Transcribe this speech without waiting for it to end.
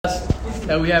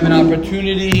that we have an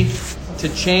opportunity to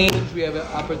change, we have an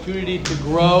opportunity to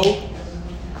grow.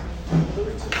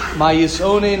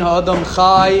 Ma'isonin ha'adam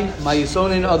chai,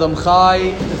 ma'isonin adam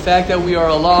chai. The fact that we are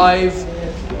alive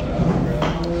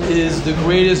is the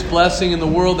greatest blessing in the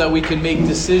world, that we can make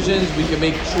decisions, we can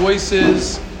make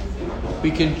choices,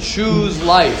 we can choose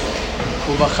life.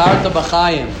 Uvacharta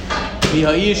b'chayim,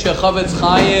 miha'ish yachavetz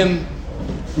chayim,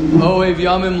 ohev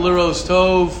yamim liros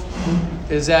tov,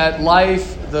 is that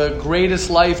life, the greatest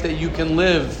life that you can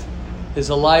live, is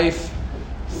a life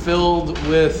filled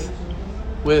with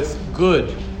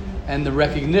good and the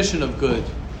recognition of good.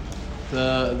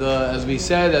 As we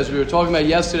said, as we were talking about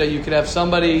yesterday, you could have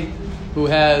somebody who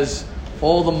has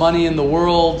all the money in the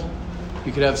world.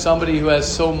 You could have somebody who has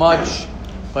so much,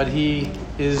 but he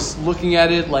is looking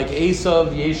at it like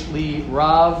Esav, Yesh li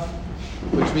Rav,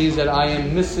 which means that I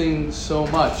am missing so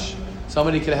much.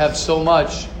 Somebody could have so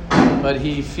much, but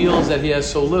he feels that he has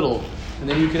so little. And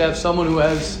then you could have someone who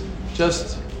has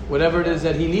just whatever it is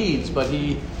that he needs, but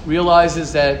he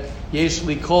realizes that Yesh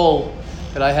li Kol,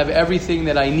 that I have everything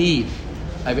that I need.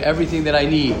 I have everything that I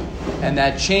need. And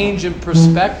that change in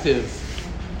perspective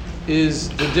is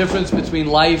the difference between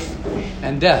life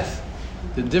and death.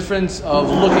 The difference of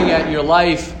looking at your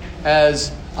life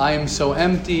as I am so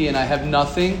empty and I have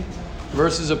nothing,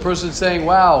 versus a person saying,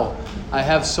 wow, I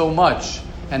have so much.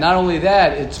 And not only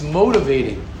that, it's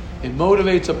motivating. It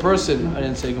motivates a person. I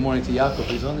didn't say good morning to Yaakov.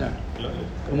 He's on there.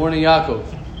 Good morning, Yaakov.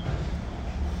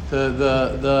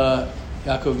 The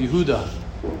Yaakov Yehuda.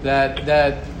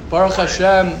 That Baruch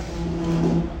Hashem,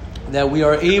 that we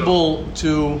are able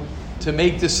to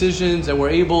make decisions, and we're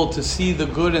able to see the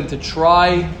good and to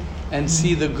try and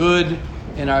see the good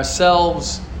in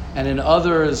ourselves and in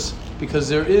others, because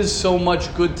there is so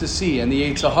much good to see. And the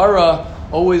Yetzer Hara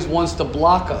always wants to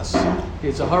block us. The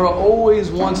Yetzer Hara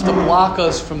always wants to block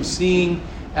us from seeing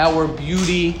our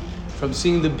beauty, from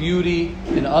seeing the beauty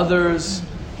in others.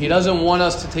 He doesn't want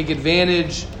us to take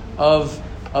advantage of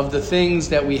the things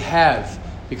that we have.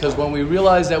 Because when we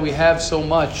realize that we have so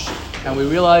much, and we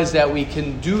realize that we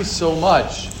can do so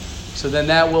much, so then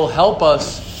that will help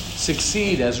us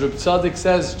succeed. As Reb Tzaddik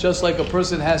says, just like a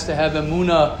person has to have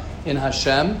emunah in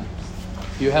Hashem,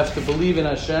 you have to believe in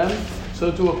Hashem,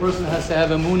 so too a person has to have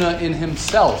emunah in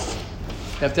himself.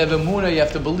 You have to have emunah, you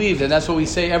have to believe, and that's what we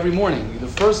say every morning. The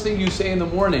first thing you say in the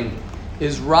morning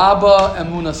is Rabba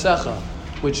emunasecha,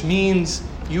 which means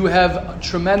you have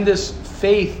tremendous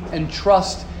faith and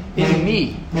trust in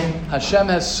me. Hashem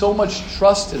has so much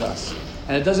trust in us.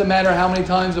 And it doesn't matter how many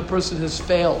times a person has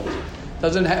failed. It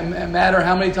doesn't matter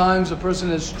how many times a person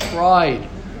has tried.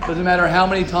 It doesn't matter how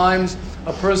many times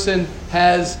a person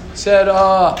has said,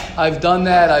 I've done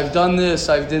that, I've done this,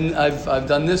 I've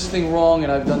done this thing wrong,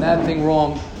 and I've done that thing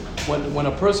wrong. When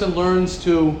a person learns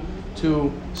to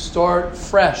start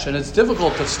fresh, and it's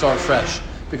difficult to start fresh,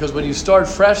 because when you start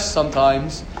fresh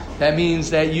sometimes, that means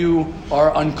that you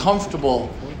are uncomfortable,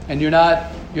 and you're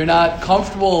not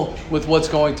comfortable with what's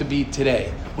going to be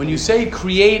today. When you say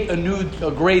create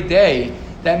a great day,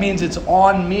 that means it's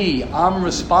on me. I'm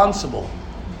responsible.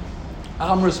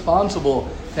 I'm responsible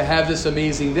to have this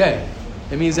amazing day.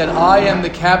 It means that I am the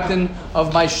captain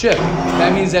of my ship.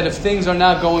 That means that if things are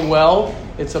not going well,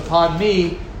 it's upon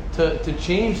me to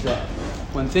change that.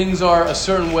 When things are a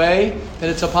certain way, then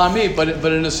it's upon me. But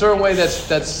in a certain way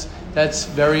that's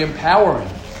very empowering.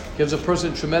 It gives a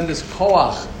person tremendous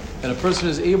koach, that a person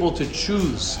is able to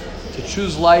choose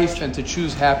life and to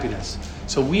choose happiness.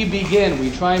 So we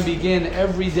try and begin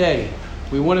every day.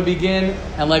 We want to begin,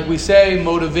 and like we say,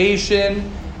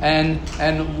 motivation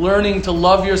and learning to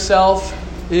love yourself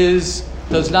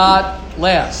does not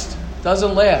last.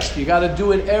 Doesn't last. You got to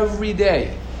do it every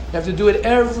day. You have to do it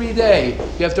every day.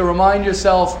 You have to remind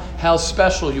yourself how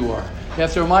special you are. You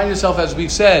have to remind yourself, as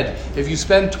we've said, if you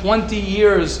spend 20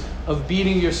 years of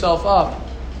beating yourself up,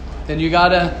 then you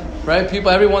gotta, right?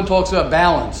 Everyone talks about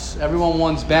balance. Everyone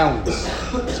wants balance.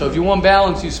 So if you want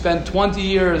balance, you spend 20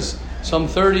 years, some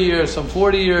 30 years, some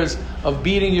 40 years of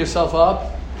beating yourself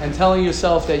up and telling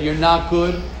yourself that you're not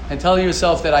good, and telling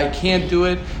yourself that I can't do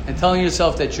it, and telling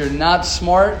yourself that you're not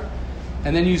smart.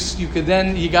 And then you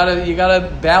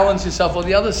gotta balance yourself on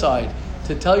the other side,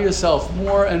 to tell yourself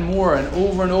more and more and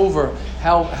over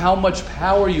how much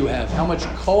power you have, how much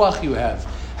koach you have,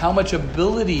 how much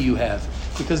ability you have.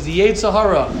 Because the Yetzer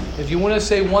Hara, if you want to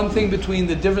say one thing between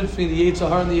the difference between the Yetzer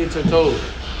Hara and the Yetzer Tov,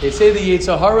 they say the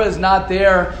Yetzer Hara is not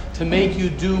there to make you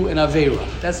do an Aveira.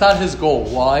 That's not his goal.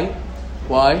 Why?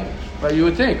 Right? You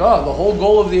would think, the whole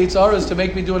goal of the Yetzer Hara is to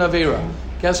make me do an Aveira.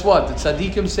 Guess what? The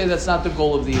tzaddikim say that's not the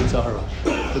goal of the Yetzer Hara.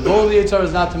 The goal of the Yetzer Hara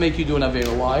is not to make you do an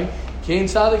Aveira. Why?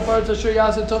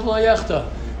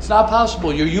 It's not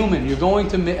possible. You're human. You're going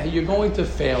to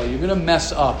fail. You're going to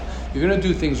mess up. You're going to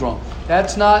do things wrong.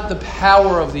 That's not the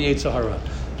power of the Yetzer Hara.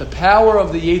 The power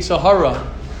of the Yetzer Hara,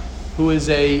 who is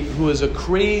a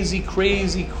crazy,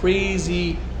 crazy,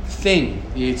 crazy thing,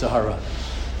 the Yetzer Hara,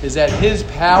 is that his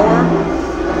power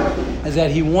is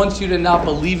that he wants you to not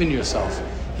believe in yourself.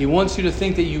 He wants you to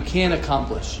think that you can't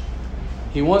accomplish.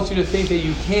 He wants you to think that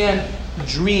you can't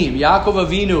dream. Yaakov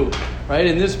Avinu, right,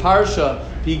 in this parsha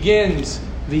begins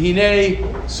V'hinei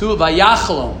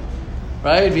vayachlom,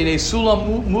 right? V'hinei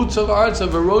sulam mutzav artzav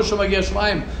v'rosham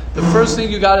hageshmayim. The first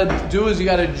thing you got to do is you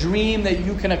got to dream that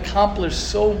you can accomplish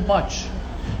so much.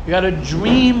 You got to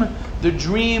dream the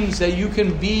dreams that you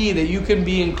can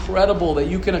be incredible, that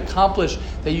you can accomplish,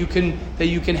 that you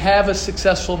can have a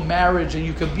successful marriage, and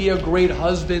you can be a great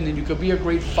husband, and you can be a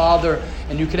great father,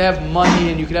 and you can have money,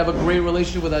 and you can have a great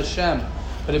relationship with Hashem.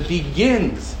 But it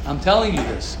begins, I'm telling you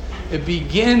this, it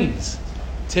begins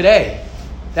today.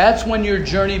 That's when your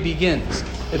journey begins.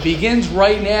 It begins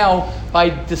right now by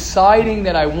deciding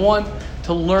that I want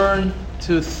to learn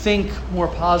to think more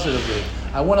positively.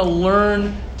 I want to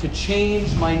learn to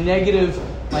change my negative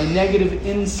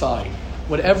inside,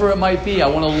 whatever it might be. I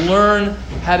want to learn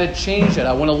how to change it.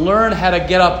 I want to learn how to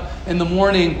get up in the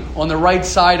morning on the right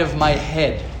side of my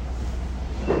head.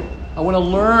 I want to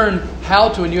learn how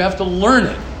to, and you have to learn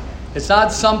it. It's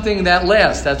not something that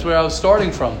lasts. That's where I was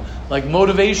starting from. Like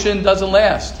motivation doesn't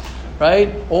last,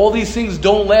 right? All these things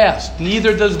don't last.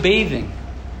 Neither does bathing.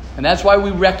 And that's why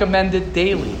we recommend it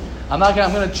daily. I'm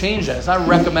going to change that. It's not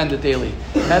recommended daily.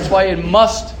 That's why it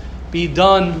must be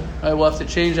done. Right? We'll have to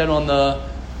change that on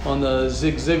the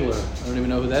Zig Ziglar. I don't even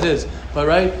know who that is. But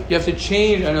right, you have to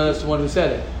change. I know that's the one who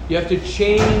said it. You have to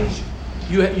change.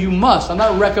 You must. I'm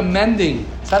not recommending.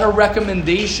 It's not a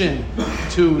recommendation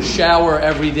to shower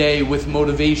every day with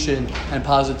motivation and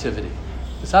positivity.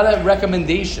 It's not a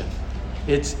recommendation.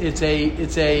 It's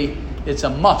a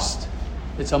must.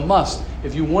 It's a must.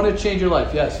 If you want to change your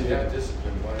life, yes. You have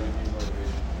discipline. Why do you need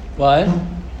motivation? What?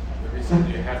 The reason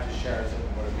you have to share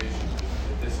certain motivation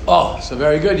is discipline. Oh, so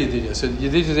very good, Yedidya. So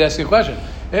Yedidya is asking a question.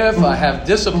 If I have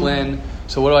discipline,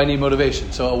 so what do I need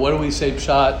motivation? So what do we say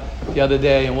Pshat the other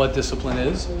day, and what discipline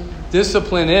is?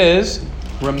 Discipline is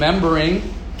remembering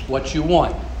what you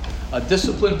want. A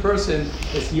disciplined person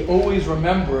is he always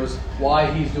remembers why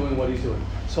he's doing what he's doing.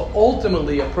 So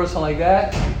ultimately, a person like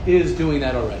that is doing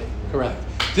that already. Correct.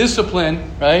 Discipline,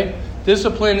 right?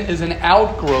 Discipline is an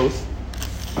outgrowth.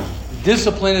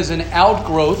 Discipline is an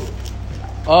outgrowth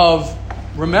of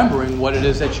remembering what it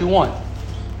is that you want.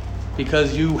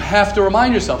 Because you have to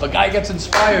remind yourself. A guy gets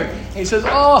inspired and he says,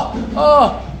 I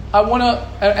want to,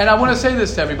 and I want to say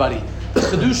this to everybody. The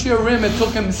Chedushei HaRim, it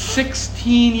took him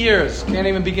 16 years. Can't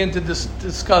even begin to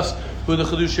discuss who the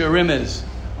Chedushei HaRim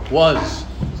was.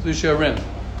 Chedushei HaRim.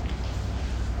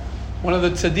 One of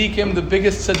the tzaddikim, the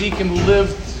biggest tzaddikim who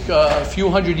lived a few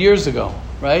hundred years ago,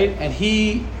 right? And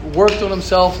he worked on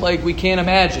himself like we can't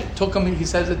imagine. He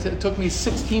says it took me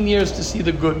 16 years to see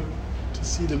the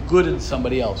good in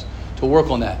somebody else, to work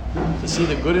on that, to see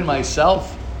the good in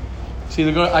myself. See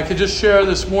the good. I could just share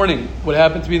this morning what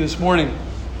happened to me this morning.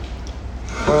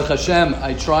 Baruch Hashem,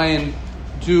 I try and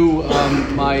do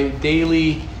my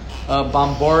daily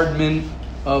bombardment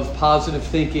of positive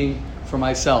thinking for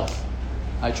myself.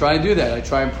 I try and do that. I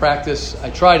try to practice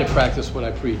what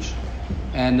I preach,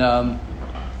 and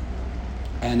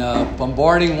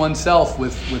bombarding oneself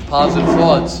with positive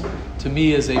thoughts to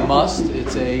me is a must. It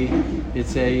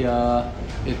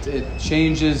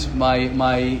changes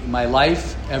my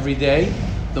life every day.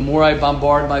 The more I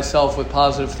bombard myself with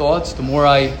positive thoughts, the more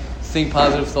I think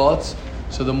positive thoughts,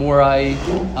 so the more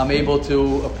I'm able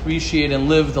to appreciate and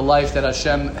live the life that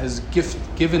Hashem has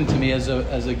given to me as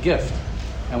a gift.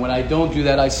 And when I don't do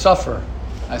that, I suffer.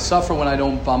 I suffer when I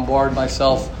don't bombard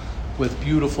myself with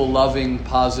beautiful, loving,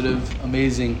 positive,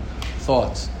 amazing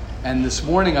thoughts. And this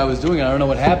morning I was doing it. I don't know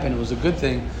what happened. It was a good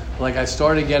thing. Like I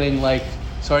started getting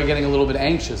a little bit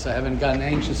anxious. I haven't gotten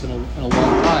anxious in a long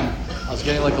time. I was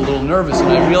getting like a little nervous, and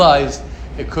I realized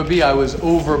it could be I was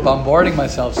over bombarding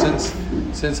myself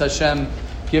since Hashem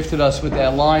gifted us with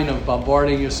that line of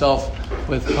bombarding yourself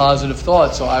with positive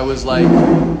thoughts. So I was like,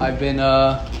 I've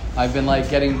been like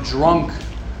getting drunk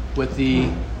with the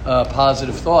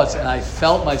positive thoughts, and I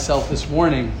felt myself this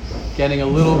morning getting a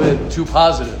little bit too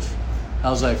positive. I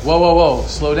was like, whoa,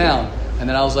 slow down. And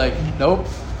then I was like, nope,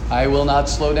 I will not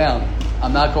slow down.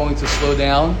 I'm not going to slow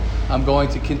down. I'm going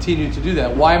to continue to do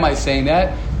that. Why am I saying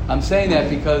that? I'm saying that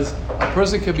because a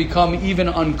person can become even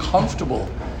uncomfortable,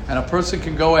 and a person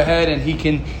can go ahead and he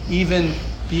can even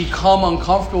become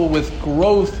uncomfortable with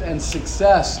growth and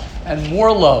success and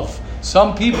more love.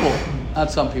 Some people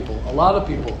not some people, a lot of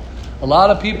people. A lot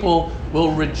of people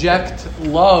will reject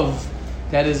love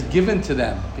that is given to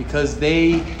them because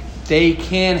they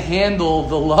can't handle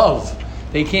the love.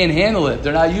 They can't handle it.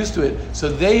 They're not used to it.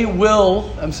 So they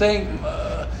will, I'm saying,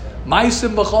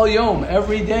 Ma'asim b'chol yom.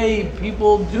 Every day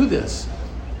people do this.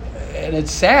 And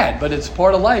it's sad, but it's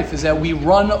part of life, is that we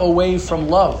run away from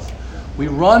love. We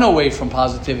run away from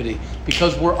positivity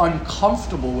because we're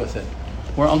uncomfortable with it.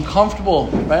 We're uncomfortable,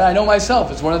 right? I know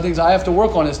myself. It's one of the things I have to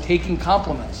work on is taking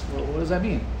compliments. What does that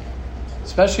mean?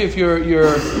 Especially if you're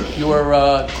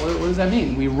what does that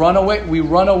mean? We run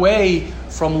away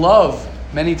from love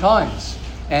many times.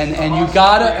 And you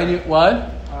gotta, and you, what?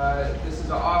 This is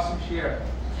an awesome share.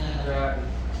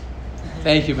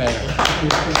 Thank you, Mayor.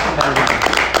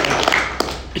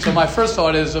 So my first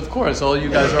thought is, of course, all you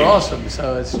guys are awesome.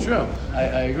 So it's true.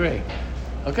 I agree.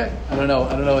 Okay. I don't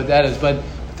know what that is, but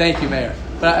thank you, Mayor.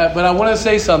 But I want to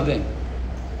say something.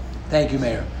 Thank you,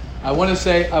 Mayor. I want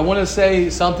to say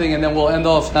something, and then we'll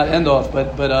not end off,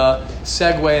 but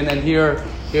segue, and then hear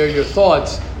your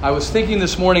thoughts. I was thinking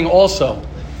this morning also,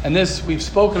 and this we've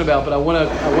spoken about, but I want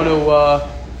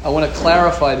to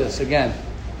clarify this again.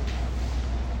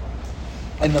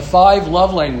 In the five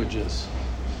love languages,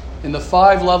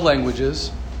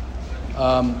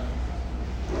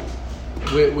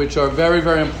 which are very,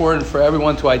 very important for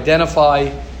everyone to identify.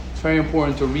 It's very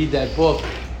important to read that book.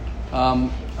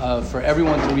 For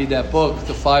everyone to read that book,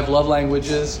 The Five Love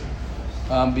Languages,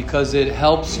 because it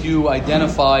helps you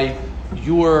identify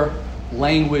your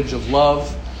language of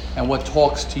love and what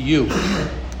talks to you.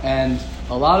 And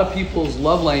a lot of people's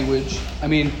love language,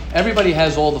 everybody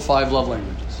has all the five love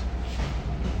languages.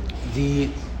 The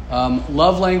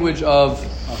love language of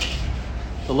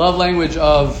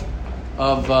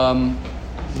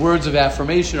words of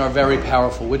affirmation are very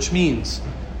powerful, which means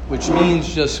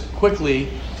just quickly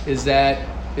is that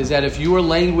if your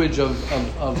language of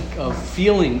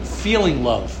feeling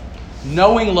love,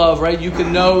 knowing love, right? You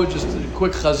can know, just a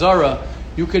quick chazara,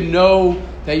 you can know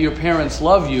that your parents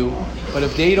love you, but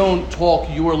if they don't talk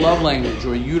your love language,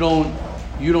 or you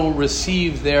don't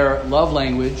receive their love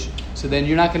language, so then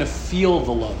you're not going to feel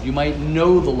the love. You might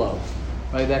know the love,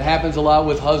 right? That happens a lot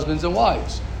with husbands and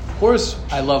wives. Of course,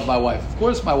 I love my wife. Of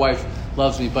course, my wife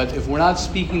loves me. But if we're not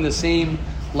speaking the same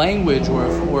language, or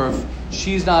if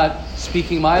she's not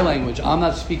speaking my language, I'm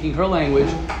not speaking her language,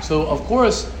 so of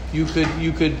course you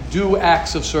could do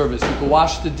acts of service. You could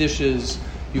wash the dishes.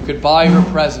 You could buy her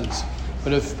presents.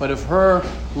 But if her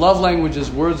love language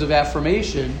is words of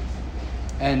affirmation,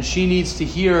 and she needs to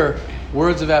hear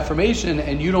words of affirmation,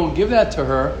 and you don't give that to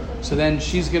her, so then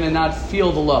she's going to not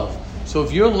feel the love. So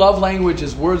if your love language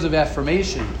is words of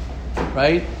affirmation,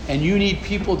 right, and you need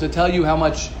people to tell you how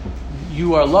much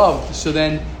you are loved, so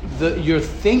then your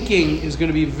thinking is going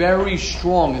to be very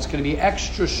strong. It's going to be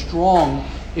extra strong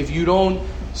if you don't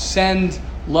send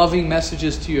loving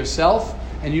messages to yourself,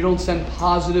 and you don't send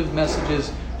positive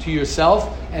messages to yourself,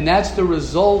 and that's the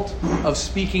result of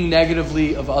speaking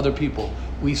negatively of other people.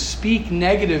 We speak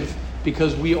negative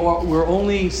because we're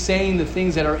only saying the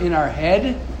things that are in our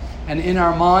head and in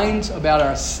our minds about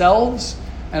ourselves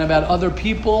and about other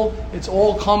people. It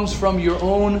all comes from your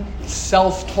own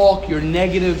self-talk, your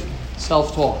negative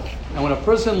self-talk. And when a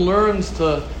person learns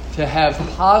to have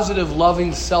positive,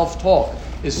 loving self-talk,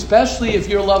 especially if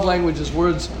your love language is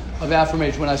words of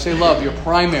affirmation. When I say love, your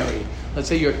primary, let's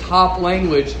say your top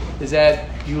language is that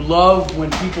you love when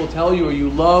people tell you, or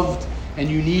you loved, and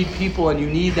you need people, and you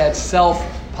need that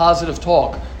self-positive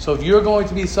talk. So if you're going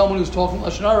to be someone who's talking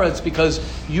Lashon Hara, it's because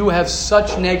you have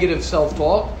such negative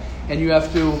self-talk, and you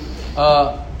have to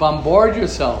bombard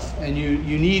yourself, and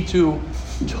you need to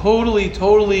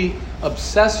totally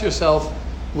obsess yourself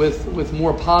with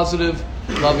more positive,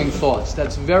 loving thoughts.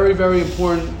 That's very, very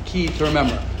important key to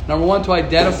remember. Number one, to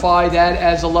identify that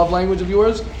as a love language of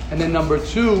yours, and then number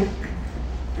two,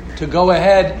 to go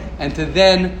ahead and to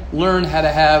then learn how to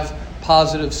have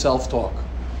positive self-talk.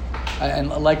 And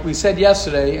like we said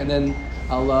yesterday, and then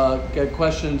I'll get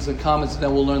questions and comments, and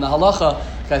then we'll learn the halacha.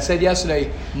 Like I said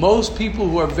yesterday, most people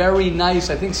who are very nice,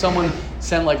 I think someone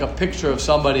sent like a picture of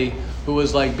somebody who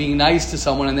was like being nice to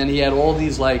someone, and then he had all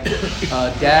these like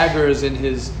daggers in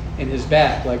his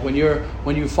back. Like when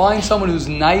you find someone who's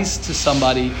nice to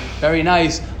somebody, very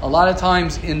nice, a lot of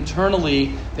times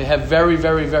internally they have very,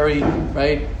 very,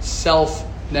 very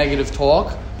self-negative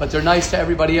talk, but they're nice to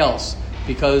everybody else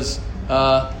because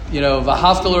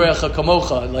v'ahavta l'reacha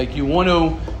kamocha. Like you want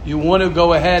to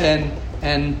go ahead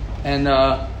and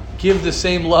give the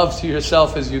same love to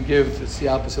yourself as you give. It's the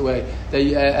opposite way,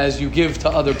 as you give to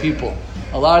other people.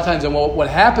 A lot of times, and what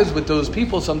happens with those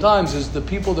people sometimes is the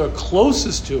people they're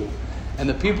closest to, And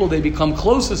the people they become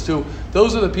closest to,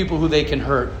 those are the people who they can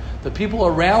hurt. The people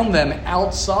around them,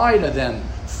 outside of them,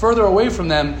 further away from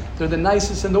them, they're the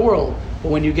nicest in the world.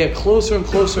 But when you get closer and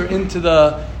closer into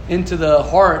the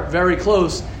heart, very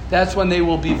close, that's when they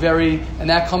will be and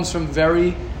that comes from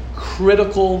very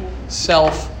critical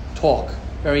self-talk.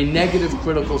 Very negative,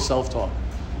 critical self-talk.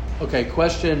 Okay,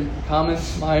 question,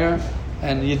 comments, Meyer?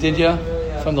 And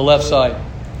Yedidya from the left side.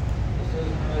 This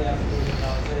doesn't really have to do with the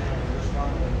conversation. We're just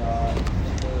wondering,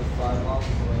 into 5 months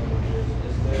languages,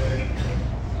 is there like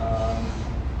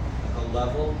a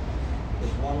level? Is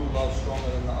one love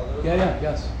stronger than the other?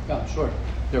 Yeah, sure.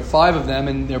 There are 5 of them,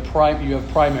 and you have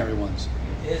primary ones.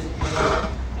 Is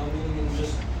meaning in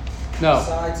just No.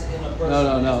 besides in a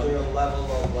person, No. is there a level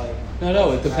of like...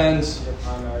 No, it depends. Your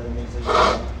primary, that means that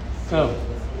No.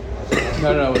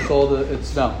 No, no.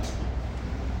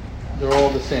 They're all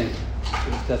the same.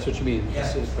 If that's what you mean. Yeah.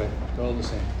 Right. They're all the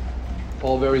same.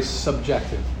 All very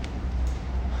subjective.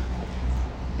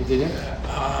 You did it?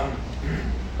 I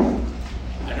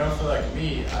know for like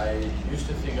me, I used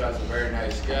to think I was a very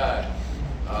nice guy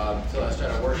until I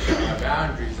started working on my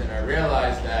boundaries, and I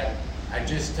realized that I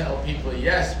just tell people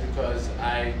yes because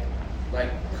I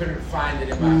couldn't find it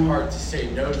in my heart to say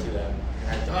no to them.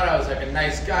 And I thought I was like a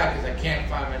nice guy because I can't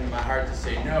find it in my heart to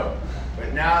say no.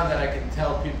 But now that I can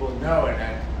tell people no and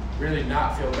I really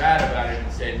not feel bad about it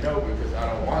and say no because I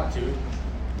don't want to,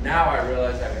 now I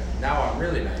realize that now I'm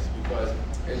really nice because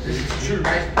it's true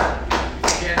nice. You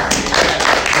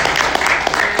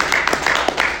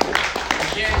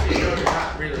can't say no, you're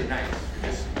not really nice.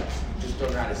 You just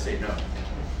don't know how to say no.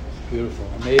 Beautiful.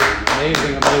 Amazing.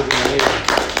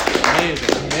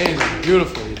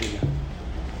 Beautiful, Yedidya.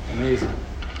 Amazing.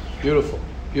 Beautiful.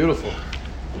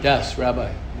 Yes,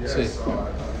 Rabbi. Yes, you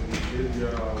did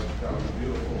that was a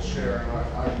beautiful share.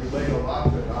 I relate a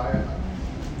lot that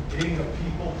being a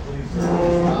people pleaser is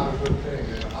not a good thing.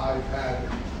 And I've had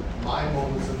my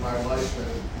moments in my life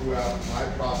and throughout my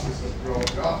process of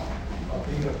growing up,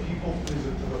 being a people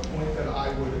pleaser to the point that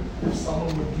if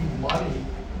someone would need money,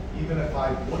 even if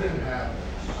I wouldn't have,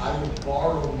 I would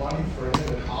borrow money for him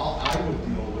and I would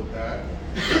deal with that.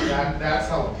 That's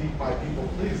how deep my people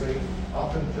pleasing,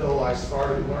 up until I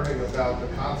started learning about the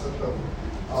concept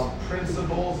of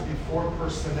principles before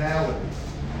personality.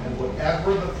 And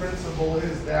whatever the principle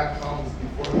is, that comes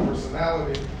before the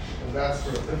personality, and that's for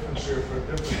a different share, for a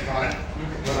different time.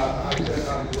 But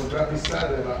what Rebbe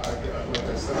said, and like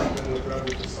I said, I've been with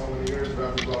Rebbe for so many years,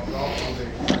 Rebbe brought it up one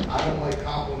day, I don't like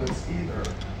compliments either.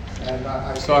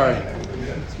 And Sorry,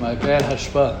 it's my bad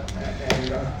hashpah.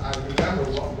 And I remember,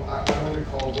 I don't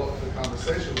recall what the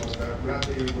conversation was, that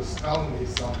Rebbe was telling me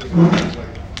something,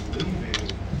 like leaving,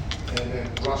 and then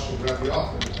rushing Rebbe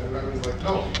off, and Rebbe was like,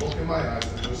 no, look in my eyes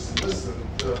and just listen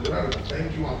to Rebbe.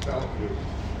 Thank you, I'm telling you.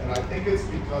 And I think it's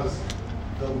because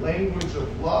the language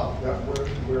of love that we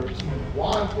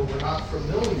want, but we're not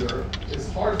familiar,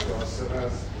 is hard for us. And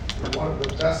as one of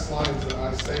the best lines that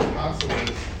I say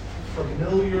constantly is,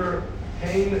 familiar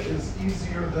pain is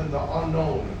easier than the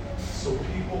unknown. So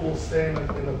people will stay in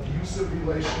an abusive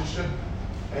relationship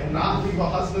and not leave a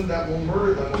husband that will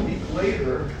murder them a week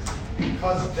later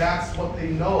because that's what they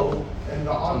know, and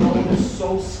the unknown is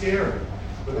so scary.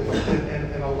 But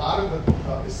and a lot of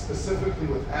it, specifically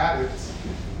with addicts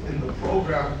in the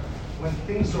program, when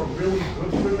things are really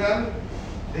good for them,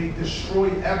 they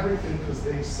destroy everything because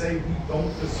they say we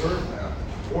don't deserve them,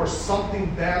 or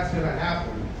something bad's going to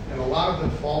happen. And a lot of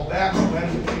them fall back when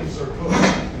things are good.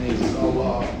 Amazing. So,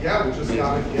 we just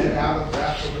got to get out of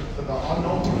that to the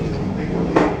unknown.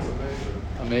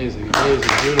 It's amazing.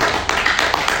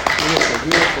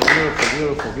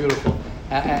 Beautiful.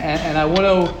 And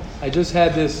I just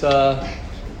had this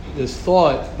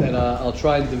thought that I'll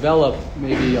try and develop,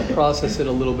 maybe I'll process it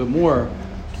a little bit more.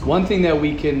 One thing that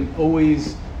we can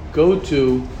always go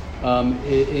to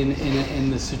in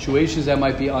the situations that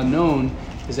might be unknown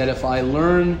is that if I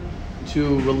learn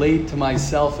to relate to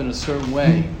myself in a certain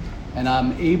way, and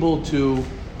I'm able to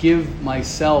give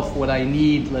myself what I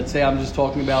need, let's say I'm just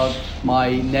talking about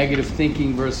my negative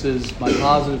thinking versus my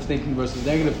positive thinking versus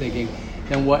negative thinking,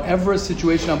 then whatever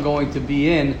situation I'm going to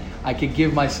be in, I could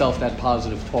give myself that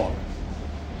positive talk.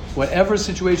 Whatever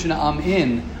situation I'm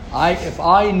in, if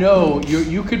I know,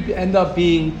 you could end up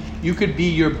being, you could be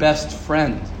your best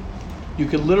friend. You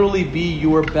could literally be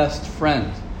your best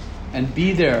friend and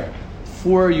be there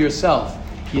for yourself.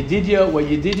 What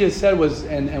Yedidya said was,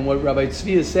 and what Rabbi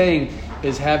Tzvi is saying,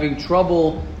 is having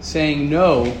trouble saying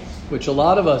no, which a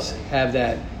lot of us have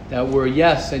that we're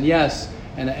yes,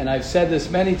 and I've said this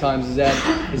many times, is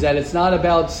that it's not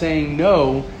about saying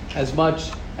no as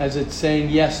much as it's saying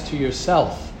yes to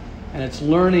yourself. And it's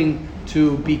learning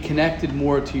to be connected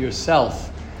more to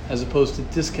yourself as opposed to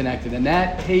disconnected. And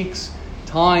that takes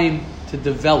time to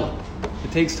develop.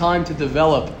 It takes time to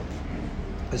develop,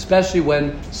 especially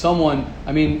when someone,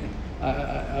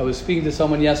 I was speaking to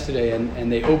someone yesterday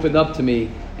and they opened up to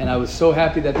me, and I was so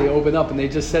happy that they opened up, and they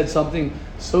just said something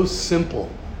so simple.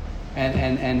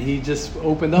 And he just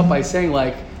opened up by saying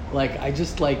I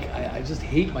just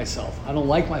hate myself. I don't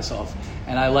like myself.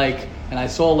 And I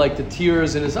saw the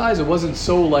tears in his eyes. It wasn't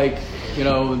so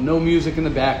no music in the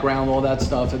background, all that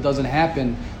stuff. It doesn't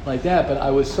happen like that. But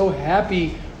I was so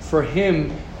happy for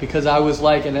him because I was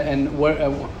and what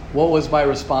was my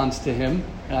response to him?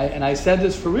 And I said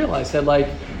this for real. I said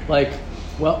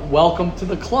well, welcome to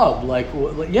the club.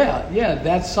 Yeah,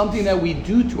 that's something that we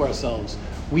do to ourselves.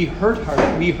 We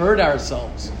hurt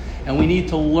ourselves, and we need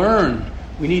to learn.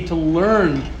 We need to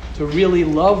learn to really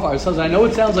love ourselves. I know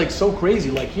it sounds so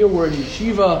crazy. Here we're in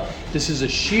yeshiva. This is a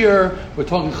shir. We're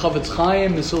talking Chavetz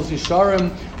Chaim, Mesilas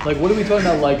Yesharim. What are we talking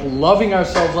about? Loving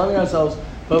ourselves.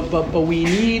 But we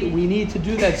need to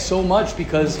do that so much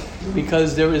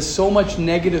because there is so much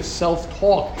negative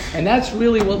self-talk, and that's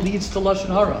really what leads to Lashon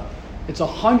Hara. It's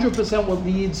 100% what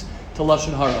leads to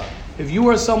Lashon Hara. If you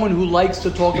are someone who likes to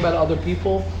talk about other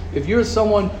people, if you're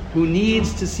someone who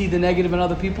needs to see the negative in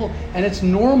other people, and it's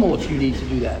normal if you need to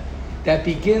do that, that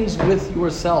begins with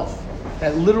yourself.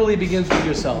 That literally begins with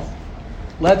yourself.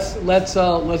 Let's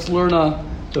learn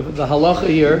the halacha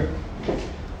here,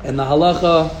 and the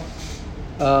halacha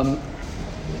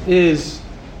is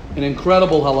an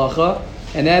incredible halacha,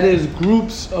 and that is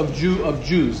groups of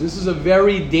Jews. This is a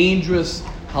very dangerous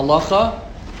halacha.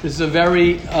 This is a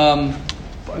very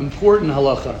important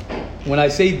halacha. When I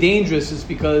say dangerous, it's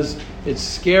because it's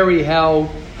scary how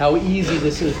easy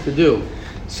this is to do.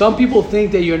 Some people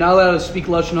think that you're not allowed to speak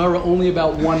Lashon Hara only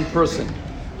about one person,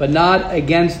 but not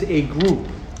against a group.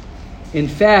 In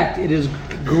fact, it is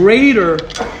greater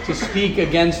to speak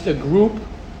against a group,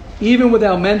 even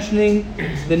without mentioning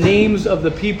the names of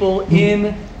the people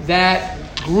in that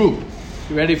group.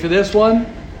 You ready for this one?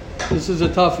 This is a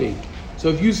toughie. So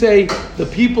if you say the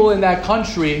people in that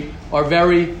country are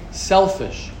very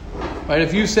selfish, right?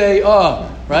 If you say,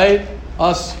 right,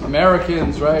 us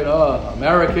Americans, right?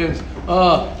 Americans,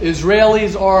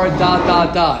 Israelis are ...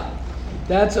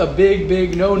 That's a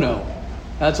big no-no.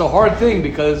 That's a hard thing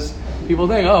because people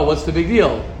think, what's the big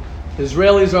deal?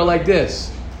 Israelis are like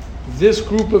this. This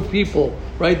group of people,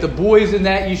 right? The boys in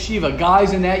that yeshiva,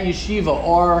 guys in that yeshiva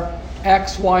are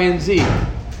X, Y, and Z.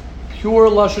 Pure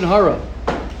Lashon Hara.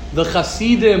 The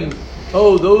Hasidim,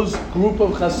 those group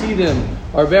of Hasidim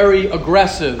are very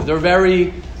aggressive. They're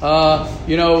very,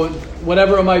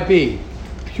 whatever it might be.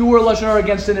 Pure Lashon Hara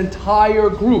against an entire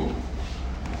group.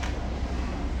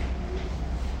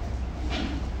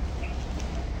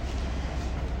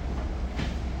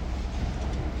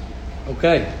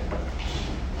 Okay.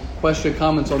 Question,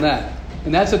 comments on that.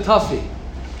 And that's a toughie.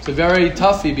 It's a very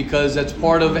toughie because that's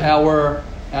part of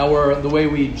the way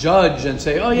we judge and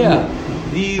say,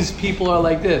 these people are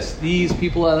like this, these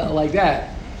people are like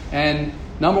that. And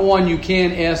number one, you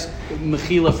can't ask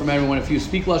mechila from everyone if you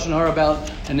speak Lashon Hara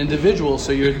about an individual,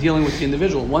 so you're dealing with the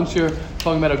individual. Once you're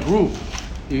talking about a group,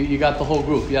 you got the whole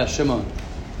group. Yeah, Shimon.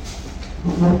 I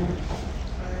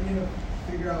need to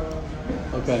figure out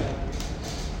what I'm Okay.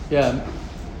 Yeah.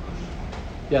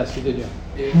 Yes, you did, yeah.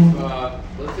 If,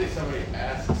 let's say somebody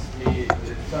asks me,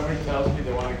 if somebody tells me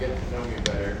they want to get to know me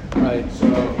better. Right. So,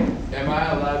 am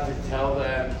I allowed to tell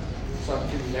them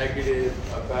something negative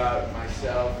about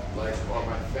myself, or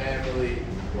my family,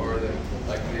 or the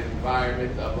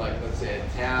environment of, let's say, a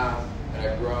town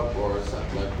that I grew up, or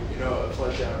something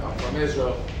I'm from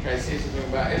Israel. Can I say something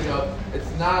about Israel?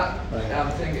 It's not. Right. I'm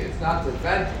thinking it's not to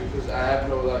vent because I have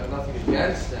nothing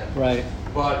against them. Right.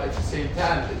 But at the same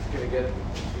time, it's going to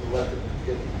let them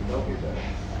get to know me better.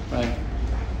 Right.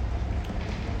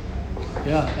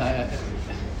 Yeah.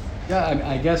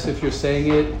 I guess if you're saying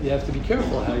it, you have to be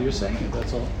careful how you're saying it.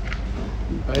 That's all.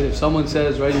 Right. If someone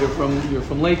says, right, you're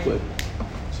from Lakewood,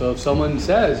 so if someone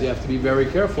says, you have to be very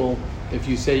careful. If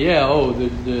you say,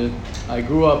 I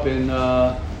grew up in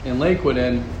Lakewood,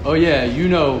 and you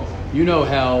know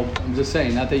how, I'm just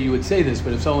saying, not that you would say this,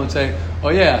 but if someone would say,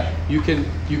 you can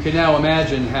now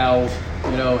imagine how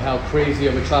crazy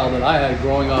of a child that I had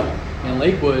growing up in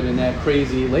Lakewood, in that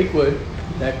crazy Lakewood,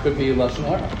 that could be Lashon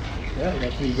Hara. Yeah, you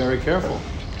have to be very careful.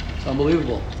 It's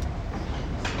unbelievable.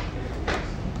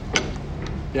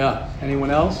 Yeah,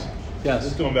 anyone else? Yes.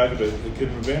 Just going back a bit, could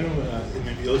Rabbeinu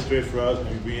maybe illustrate for us,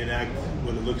 maybe reenact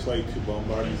what it looks like to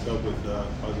bombard yourself with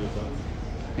positive thoughts?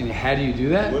 And how do you do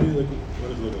that? What does it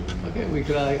look like?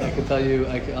 Okay, I could tell you.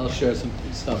 I'll share some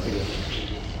stuff with you.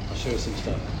 I'll share some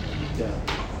stuff. Yeah.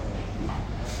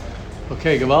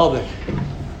 Okay, Gavaldik.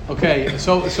 Okay,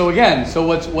 so again, so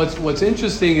what's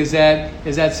interesting is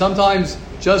that sometimes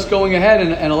just going ahead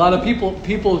and a lot of people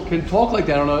can talk like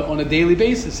that on a daily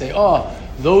basis. Say, oh,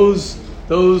 those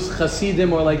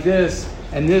Hasidim are like this,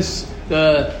 and those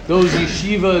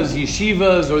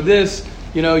yeshivas or this.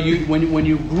 You know, when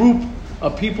you group a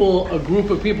group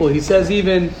of people. He says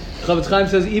even Chavetz Chaim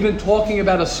says even talking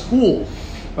about a school,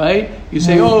 right? You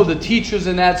say, oh, the teachers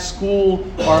in that school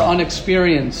are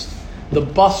unexperienced. The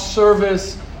bus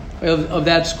service of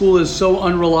that school is so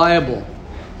unreliable.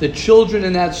 The children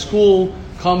in that school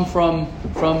come from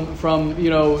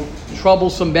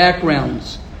troublesome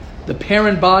backgrounds. The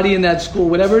parent body in that school,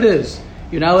 whatever it is,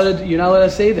 you're not allowed to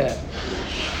say that.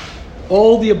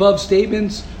 All the above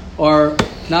statements are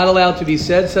not allowed to be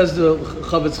said, says the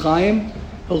Chavetz Chaim,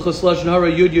 Hilchos Lashon Hara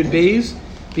Yud Beis,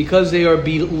 because they are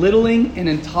belittling an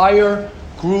entire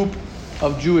group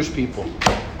of Jewish people.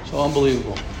 So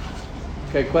unbelievable.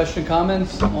 Okay, question,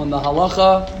 comments on the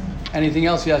halacha? Anything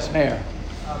else? Yes, Mayor.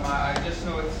 I just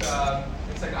know it's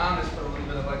like honest, but a little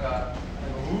bit of like a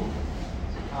whoop.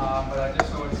 But I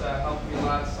just know it's helped me a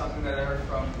lot. Something that I heard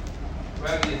from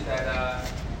Rebbe is that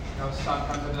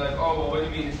sometimes I'll be like, oh, well, what do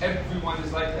you mean everyone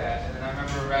is like that? And then I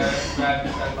remember Rebbe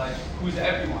said like, who's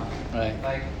everyone? Right.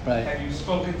 Like, right. Have you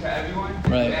spoken to everyone?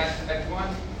 Right. Have you asked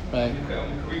everyone? Right. We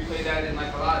could replay that in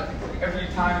like a lot of things. Like every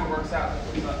time it works out, that's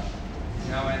what's up.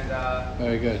 And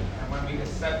very good. And when we can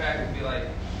step back and be like,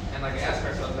 and like ask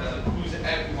ourselves that, like, who's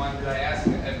everyone? Did I ask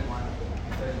everyone?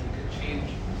 Because we could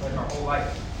change like our whole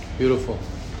life. Beautiful.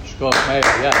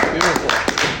 Yeah, beautiful.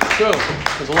 It's true.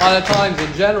 Because a lot of times,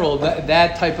 in general,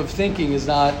 that type of thinking is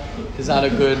not a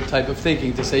good type of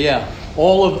thinking. To say, yeah,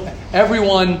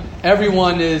 everyone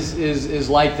is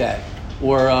like that,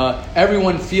 or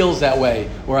everyone feels that way,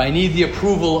 or I need the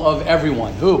approval of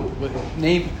everyone. Who?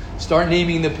 Start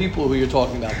naming the people who you're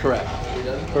talking about. Correct.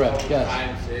 Correct. Yes.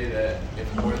 I say that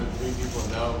if more than 3 people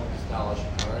know, it's not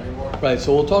Lashon Hara anymore. Right.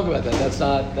 So we'll talk about that. That's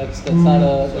not. Everybody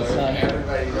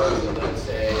knows that. Let's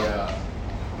say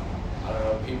I don't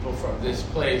know, people from this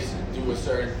place do a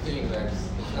certain thing that's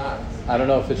not. I don't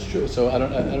know if it's true. So I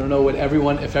don't know what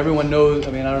everyone. If everyone knows, I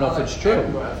mean, I don't know if it's true.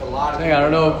 That's a lot of I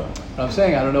don't know. What I'm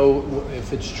saying, I don't know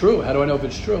if it's true. How do I know if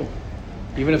it's true?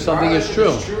 Even if something is true.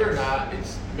 If it's true or not,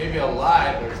 it's maybe a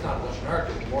lie, but it's not Lashon Hara.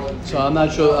 It's more than. So I'm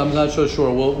not so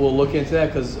sure. We'll look into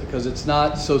that because it's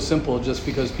not so simple. Just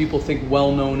because people think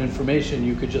well-known information,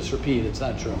 you could just repeat. It's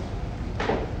not true.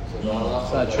 It's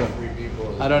not true.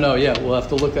 I don't know. Yeah, we'll have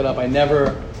to look that up. I'm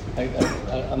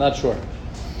not sure.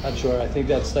 Not sure. I think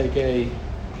that's like a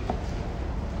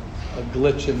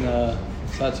glitch in.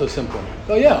 It's not so simple.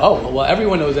 Oh yeah. Oh well,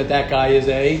 everyone knows that guy is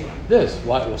a this.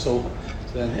 Why? So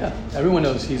then yeah, everyone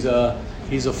knows he's a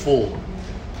fool.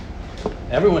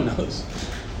 Everyone knows.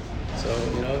 So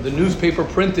the newspaper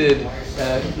printed.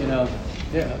 Yeah.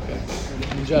 Okay.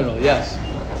 In general, yes. I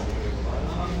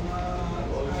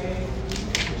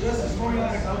just this morning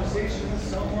had a conversation with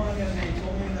someone, and they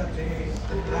told me that they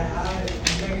had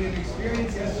a negative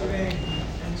experience yesterday,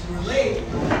 and to relate,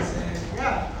 I said,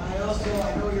 yeah, I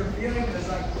know your feeling because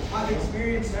I've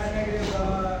experienced that negative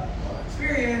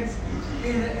experience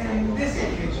in this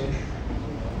occasion.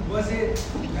 Was it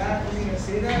bad for me to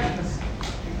say that?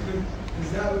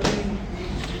 Because that would mean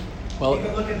you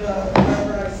can look at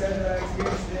whatever I said that I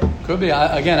experienced it. Could be.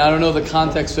 I don't know the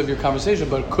context of your conversation,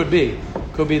 but it could be.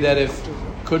 Could be that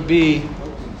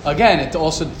again, it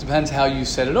also depends how you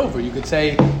set it over. You could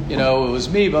say, it was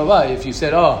me, blah, blah. If you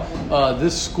said,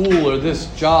 this school or this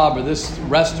job or this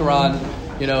restaurant,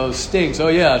 stinks. Oh,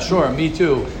 yeah, sure, me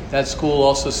too. That school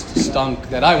also stunk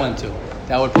that I went to.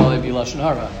 That would probably be Lashon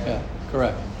Hara. Yeah,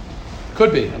 correct.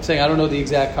 Could be. I'm saying I don't know the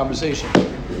exact conversation.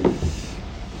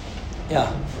 Yeah.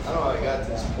 I don't know how I got to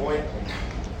this point,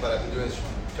 but I've been doing this for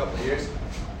a couple of years.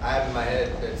 I have in my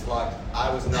head that it's like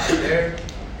I was not there.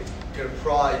 It's gonna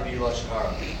probably be Lashon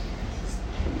Hara.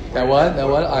 That what?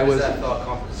 Where does that thought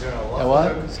come from? Is there a That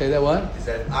what? Say that what? Is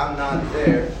that if I'm not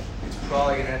there, it's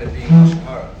probably gonna end up being Lashon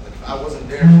Hara. Like if I wasn't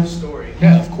there for the story.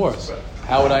 Yeah, of course.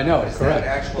 How would I know? Is Correct.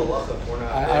 that actual halacha if we're not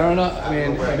there? I don't know. I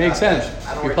mean, it makes sense.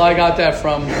 You You probably got that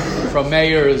from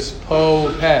Meir's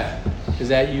po peh. Is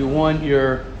that you want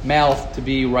your mouth to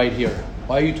be right here?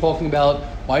 Why are you talking about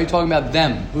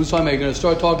them? Who's talking about? You're going to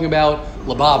start talking about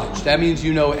Lubavitch. That means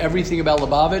you know everything about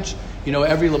Lubavitch. You know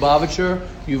every Lubavitcher.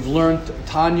 You've learned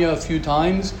Tanya a few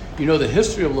times. You know the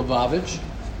history of Lubavitch.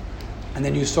 And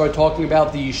then you start talking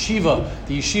about the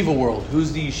yeshiva world.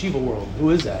 Who's the yeshiva world?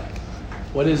 Who is that?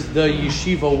 What is the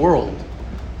yeshiva world?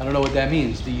 I don't know what that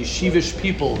means. The yeshivish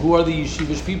people. Who are the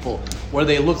yeshivish people? What do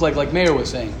they look like Meir was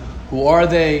saying? Who are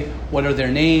they? What are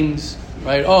their names?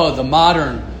 Right? Oh, the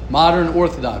modern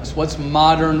Orthodox. What's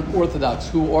modern Orthodox?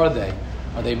 Who are they?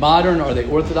 Are they modern? Are they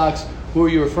Orthodox? Who are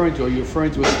you referring to? Are you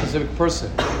referring to a specific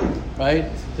person? Right?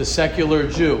 The secular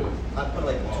Jew. I put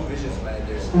like two visions in my head.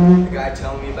 There's the guy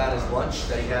telling me about his lunch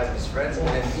that he had with his friends, and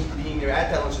then me being there at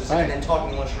that lunch, Right. and then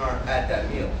talking lunch and hour at that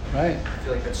meal. Right. I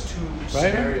feel like that's two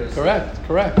Right? scenarios. Correct.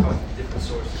 Coming from different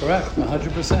sources. Correct.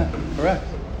 100%.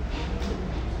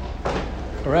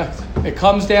 Correct. It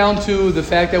comes down to the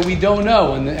fact that we don't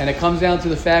know, and it comes down to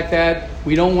the fact that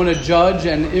we don't want to judge,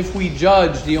 and if we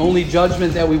judge, the only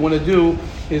judgment that we want to do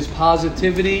is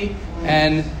positivity,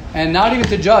 and not even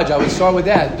to judge. I would start with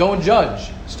that. Don't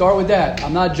judge. Start with that.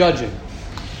 I'm not judging.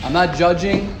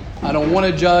 I don't want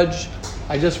to judge.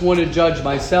 I just want to judge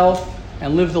myself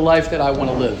and live the life that I want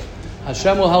to live.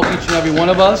 Hashem will help each and every one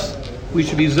of us. We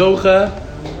should be zocha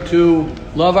to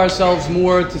love ourselves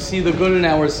more, to see the good in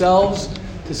ourselves,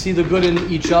 to see the good in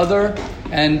each other,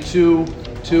 and to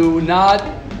not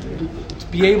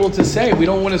be able to say, we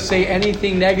don't want to say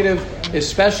anything negative,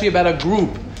 especially about a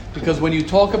group, because when you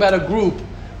talk about a group,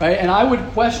 right, and I would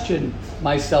question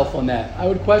myself on that. I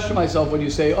would question myself when you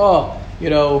say,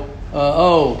 those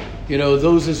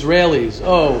Israelis,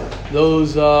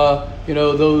 those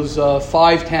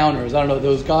five-towners, I don't know,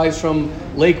 those guys from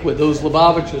Lakewood, those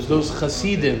Lubavitchers, those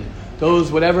Hasidim,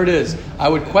 those whatever it is. I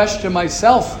would question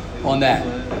myself on that.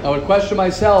 I would question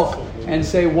myself and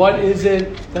say, what is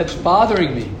it that's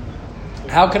bothering me?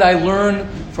 How could I learn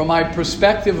from my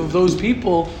perspective of those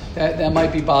people that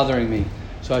might be bothering me?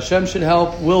 So Hashem should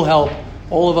help, will help.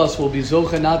 All of us will be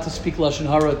zocha not to speak Lashon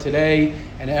Hara today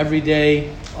and every day.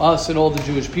 Us and all the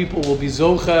Jewish people will be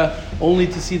zocha only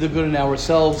to see the good in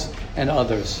ourselves and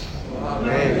others.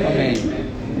 Amen.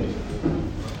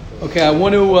 Okay, I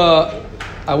want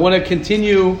to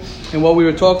continue in what we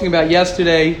were talking about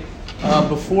yesterday.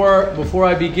 Before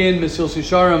I begin, Mr.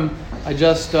 Sisharim, I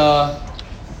just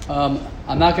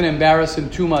I'm not going to embarrass him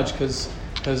too much because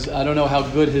I don't know how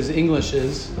good his English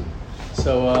is.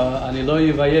 So אני לא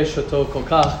יבייש אותו כל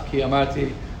כך, כי אמרתי,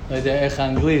 לא יודע איך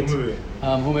האנגלית,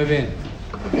 הוא מבין.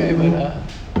 Okay,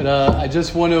 but I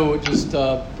just want to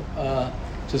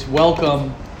just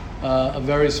welcome a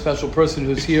very special person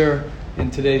who's here in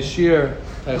today's shir.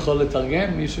 אתה יכול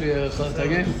לתרגם? מישהו יכול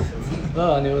לתרגם?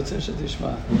 לא, אני רוצה שתשמע.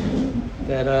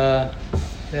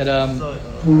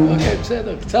 אוקיי,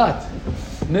 בסדר, קצת.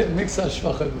 מקצת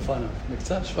שבחו בפניו.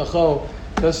 מקצת שבחו,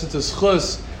 just to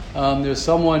zchus. There's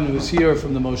someone who's here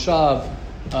from the Moshav.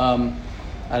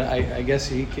 I guess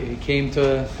he came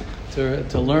to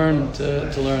learn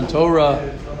Torah.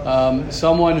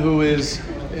 Someone who is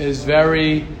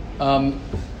very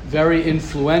very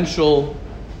influential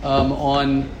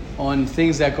on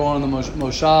things that go on in the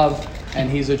Moshav, and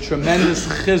he's a tremendous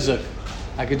chizuk.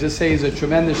 I could just say he's a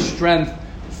tremendous strength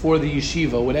for the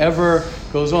yeshiva. Whatever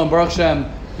goes on, Baruch Hashem,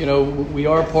 we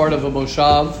are part of a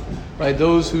Moshav. Right,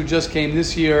 those who just came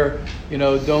this year, the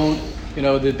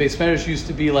Beis Medrash used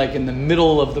to be like in the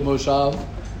middle of the Moshav.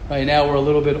 Right now we're a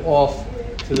little bit off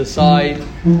to the side.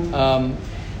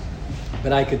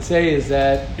 But I could say is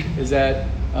that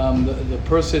the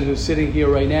person who's sitting here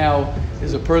right now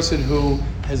is a person who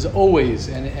has always,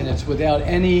 and it's without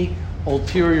any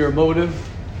ulterior motive.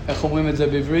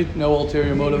 No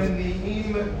ulterior motive.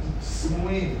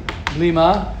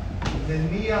 Blima.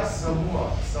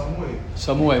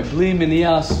 Samui. Bli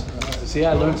minias. See,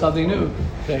 I learned something new.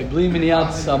 Okay, bli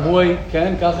miniat samui.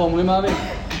 Ken kach omrim avi.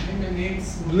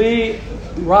 Bli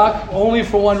rock only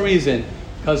for one reason,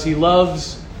 because he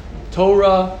loves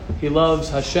Torah, he loves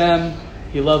Hashem,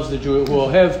 he loves the Jew. Who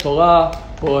ohev Torah,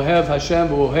 who ohev Hashem,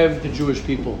 who ohev the Jewish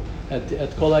people at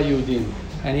Kol HaYehudim.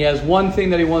 And he has one thing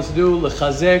that he wants to do,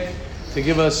 lechazek, to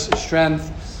give us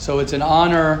strength. So it's an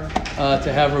honor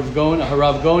to have Rav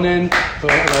Gonen.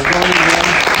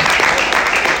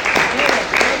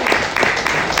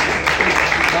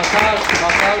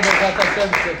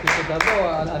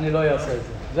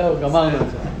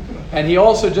 And he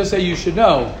also, just so you should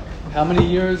know, how many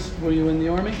years were you in the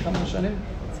army?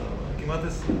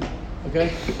 Okay,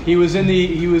 he was in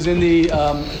the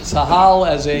Sahal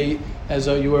as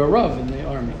you were a Rav in the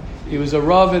army. He was a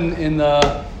Rav in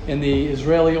the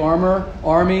Israeli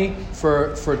army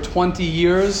for 20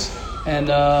 years, and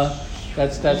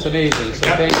that's amazing. So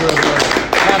thank you very much.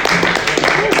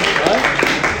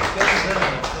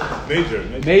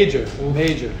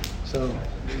 Major. So,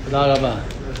 Tada Rabba.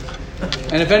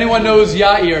 And if anyone knows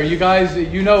Yair, you guys,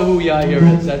 you know who Yair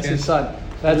is. That's his son.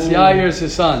 That's Yair's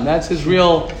his son. That's his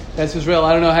real. I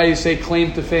don't know how you say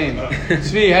claim to fame.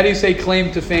 Tzvi, how do you say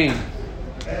claim to fame?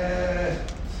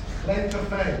 Claim to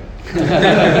fame.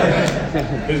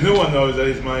 His new one though is that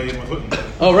he's my hutton.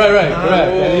 Oh, right.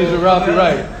 And he's a Rafi,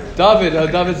 right.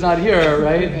 David's not here,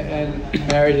 right? And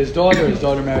married his daughter. His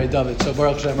daughter married David. So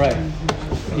Baruch Hashem, right?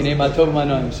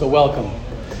 So welcome.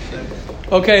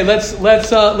 Okay, let's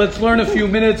learn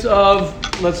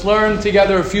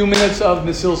together a few minutes of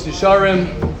Mesilas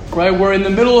Yesharim. Right, we're in the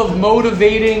middle of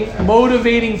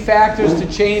motivating factors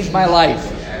to change my life,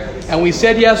 and we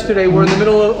said yesterday we're in the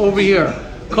middle of over here.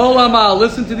 Kol Amal,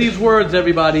 listen to these words,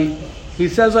 everybody. He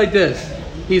says like this.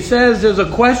 He says there's a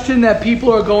question that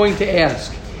people are going to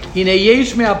ask.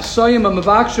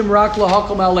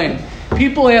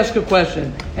 People ask a question,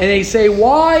 and they say,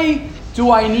 why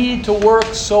do I need to work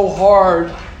so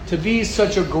hard to be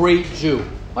such a great Jew?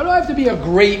 Why do I have to be a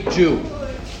great Jew?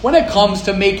 When it comes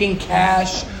to making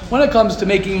cash, when it comes to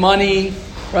making money,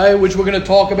 right, which we're going to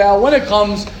talk about, when it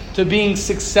comes to being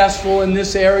successful in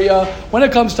this area, when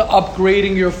it comes to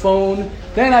upgrading your phone,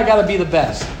 then I got to be the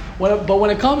best. But when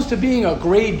it comes to being a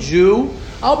great Jew,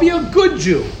 I'll be a good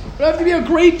Jew. I don't have to be a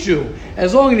great Jew.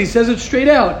 As long as he says it straight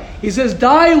out. He says,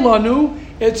 Dai lanu,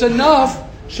 it's enough.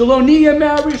 Let me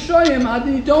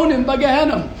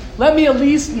at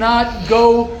least not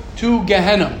go to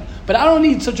Gehenna. But I don't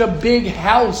need such a big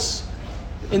house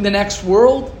in the next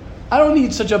world. I don't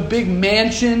need such a big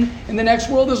mansion in the next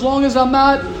world as long as I'm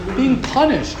not being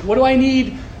punished. What do I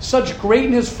need such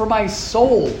greatness for my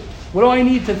soul? What do I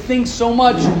need to think so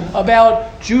much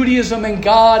about Judaism and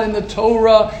God and the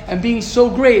Torah and being so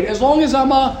great? As long as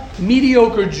I'm a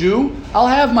mediocre Jew, I'll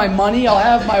have my money, I'll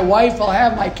have my wife, I'll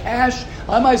have my cash,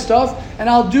 I'll have my stuff, and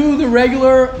I'll do the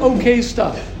regular okay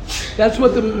stuff. That's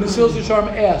what the Mesilas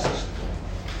Yesharim asks.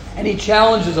 And he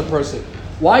challenges a person.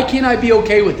 Why can't I be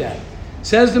okay with that?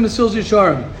 Says the Mesilas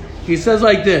Yesharim. He says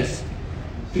like this.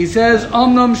 He says,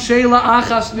 Amnam Sheila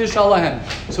Achas Nishalahem.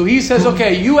 So he says,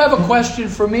 okay, you have a question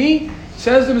for me.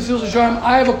 Says the Mesilas Yesharim,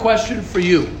 I have a question for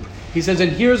you. He says,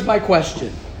 and here's my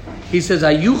question. He says,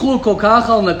 Ayuchlu kokach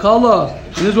al nakala.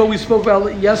 And this is what we spoke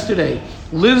about yesterday.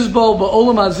 Lizbo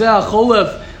ba'olam hazeh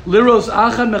acholef liros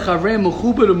achad mechavrei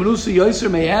mechuber u'menusa yoser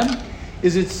mehem.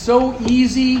 Is it so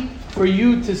easy for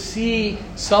you to see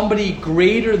somebody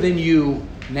greater than you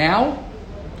now?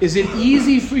 Is it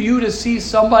easy for you to see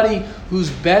somebody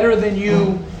who's better than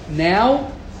you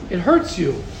now? It hurts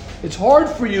you. It's hard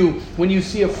for you when you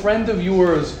see a friend of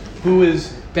yours who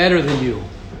is better than you.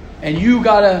 And you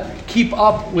gotta keep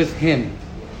up with him.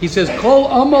 He says, Kol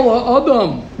amal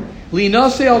ha'adam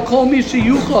linaseh al kol mi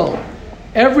sheyuchal.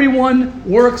 Everyone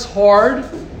works hard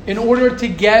in order to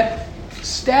get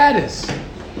status,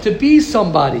 to be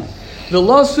somebody.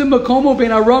 V'lasim makomo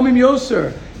ben aramim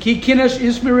yoser ki kinesh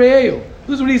ismireu.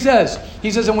 This is what he says.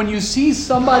 He says, and when you see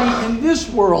somebody in this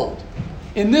world,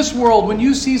 when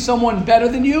you see someone better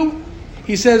than you,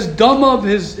 he says, Damam,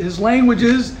 his language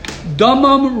is,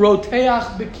 Damam roteach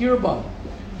bekirbam.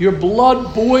 Your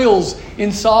blood boils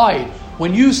inside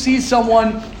when you see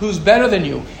someone who's better than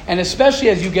you. And especially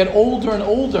as you get older and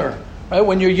older, right?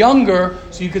 When you're younger,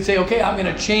 so you could say, okay, I'm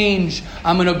going to change,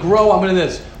 I'm going to grow, I'm going to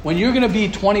this. When you're going to be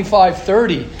 25,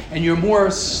 30, and you're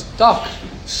more stucker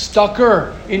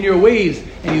in your ways,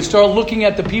 and you start looking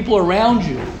at the people around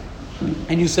you,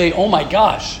 and you say, oh my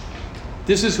gosh,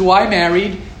 this is who I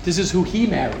married, this is who he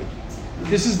married.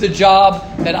 This is the job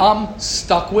that I'm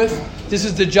stuck with. This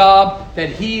is the job that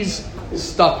he's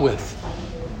stuck with.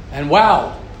 And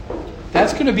wow,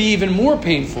 that's going to be even more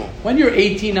painful. When you're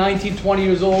 18, 19, 20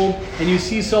 years old, and you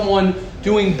see someone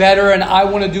doing better, and I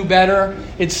want to do better,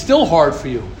 it's still hard for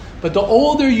you. But the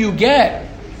older you get,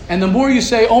 and the more you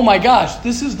say, oh my gosh,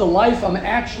 this is the life I'm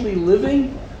actually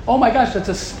living, oh my gosh, that's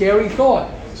a scary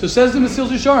thought. So says the Mesilas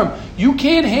Yesharim, you're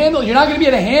not going to be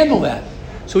able to handle that.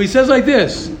 So he says like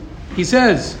this. He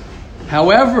says,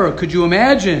 however, could you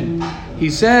imagine? He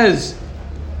says,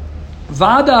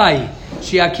 Vadai,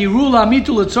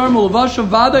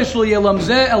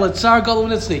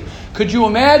 could you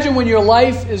imagine when your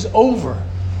life is over?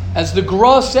 As the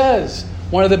Gra says,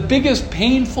 one of the biggest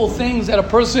painful things that a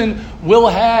person will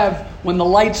have when the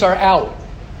lights are out.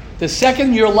 The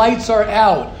second your lights are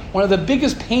out, one of the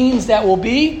biggest pains that will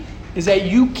be is that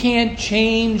you can't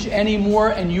change anymore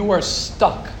and you are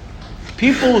stuck.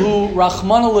 People who,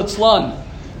 Rahman al-Itzlan,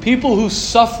 people who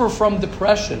suffer from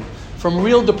depression, from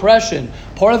real depression,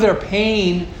 part of their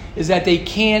pain is that they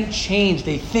can't change.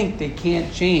 They think they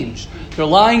can't change. They're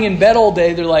lying in bed all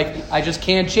day. They're like, I just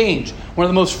can't change. One of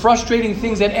the most frustrating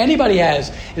things that anybody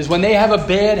has is when they have a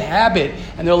bad habit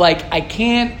and they're like, I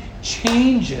can't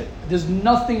change it. There's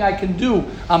nothing I can do.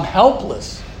 I'm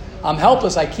helpless.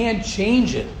 I can't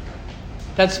change it.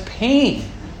 That's pain.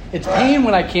 It's pain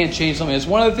when I can't change something. It's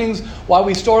one of the things why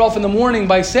we start off in the morning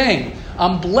by saying,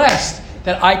 I'm blessed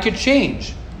that I could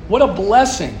change. What a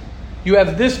blessing. You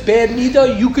have this bad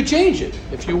midah, you could change it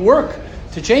if you work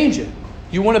to change it.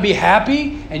 You want to be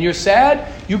happy and you're sad,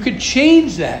 you could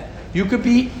change that. You could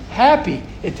be happy.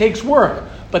 It takes work.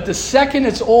 But the second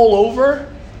it's all over,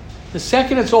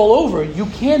 you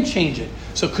can't change it.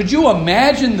 So could you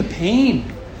imagine the pain?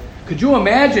 Could you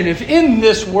imagine if in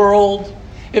this world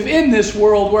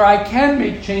where I can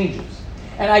make changes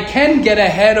and I can get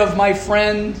ahead of my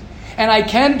friend and I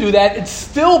can do that, it's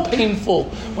still painful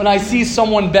when I see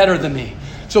someone better than me.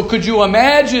 So could you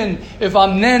imagine if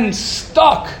I'm then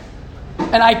stuck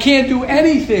and I can't do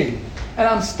anything and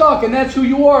I'm stuck and that's who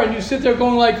you are and you sit there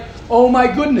going like, oh my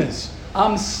goodness,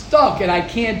 I'm stuck and I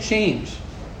can't change.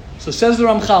 So says the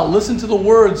Ramchal, listen to the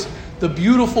words, the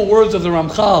beautiful words of the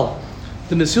Ramchal.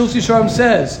 The Mesilas Yesharim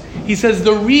says, he says,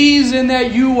 the reason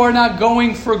that you are not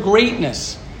going for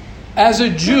greatness as a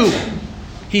Jew,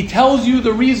 he tells you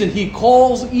the reason. He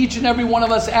calls each and every one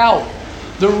of us out.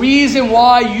 The reason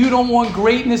why you don't want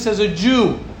greatness as a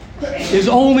Jew is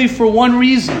only for one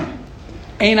reason.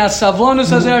 It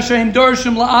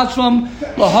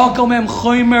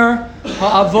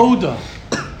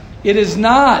is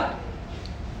not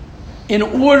in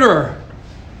order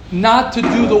not to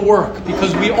do the work,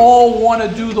 because we all want to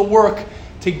do the work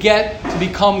to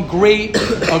become great,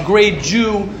 a great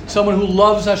Jew, someone who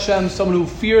loves Hashem, someone who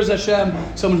fears Hashem,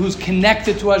 someone who's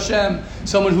connected to Hashem,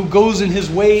 someone who goes in His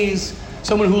ways,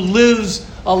 someone who lives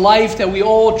a life that we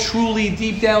all truly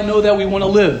deep down know that we want to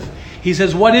live. He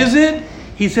says, what is it?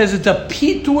 He says it's a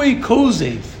pitui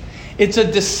kozev. It's a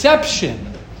deception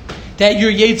that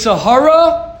your Yetzer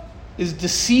Hara is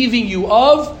deceiving you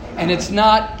of, and it's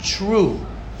not true.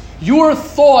 Your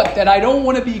thought that I don't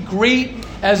want to be great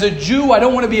as a Jew, I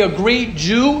don't want to be a great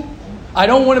Jew, I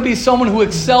don't want to be someone who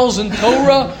excels in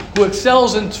Torah, who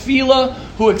excels in Tefillah,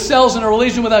 who excels in a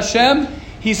relation with Hashem,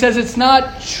 he says it's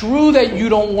not true that you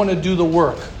don't want to do the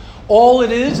work. All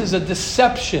it is a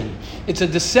deception. It's a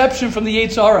deception from the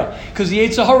Yetzer Hara, because the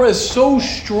Yetzer Hara is so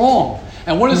strong.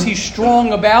 And what is he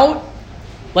strong about?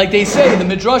 Like they say, the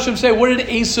Midrashim say, what did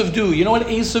Esav do? You know what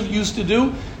Esav used to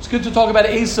do? It's good to talk about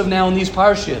Esav now in these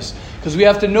parshas, because we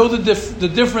have to know the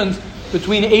difference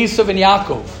between Esav and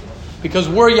Yaakov, because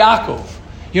we're Yaakov.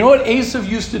 You know what Esav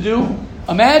used to do?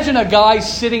 Imagine a guy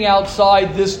sitting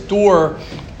outside this door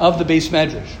of the Beis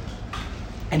Medrash,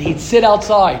 and he'd sit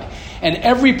outside, and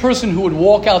every person who would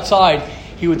walk outside,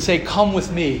 he would say, come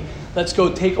with me, let's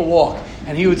go take a walk.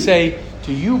 And he would say,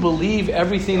 do you believe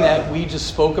everything that we just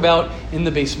spoke about in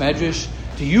the Beis Medrash?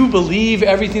 Do you believe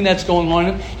everything that's going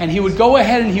on? And he would go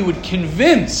ahead and he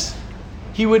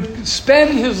would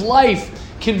spend his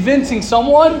life convincing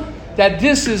someone that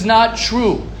this is not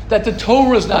true, that the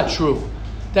Torah is not true,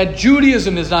 that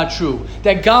Judaism is not true,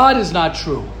 that God is not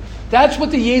true. That's what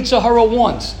the Yetzer Hara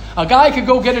wants. A guy could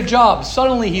go get a job.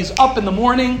 Suddenly he's up in the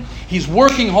morning, he's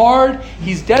working hard,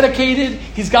 he's dedicated,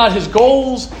 he's got his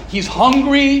goals, he's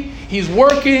hungry, he's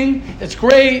working, it's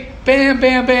great, bam,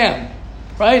 bam, bam.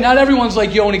 Right? Not everyone's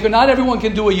like Yoni Cohn. Not everyone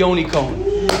can do a Yoni Cohn.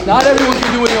 Not everyone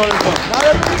can do a Yoni Cohn. Not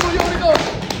everyone can do a Yoni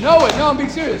Cohn. Know it. No, I'm being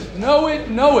serious. Know it.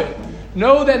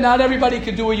 Know that not everybody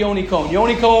can do a Yoni Cohn.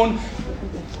 Yoni Cohn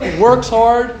works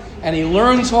hard and he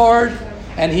learns hard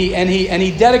and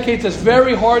he dedicates this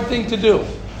very hard thing to do.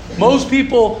 Most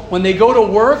people, when they go to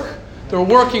work, they're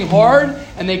working hard,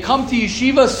 and they come to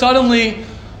yeshiva, suddenly,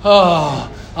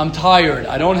 I'm tired.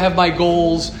 I don't have my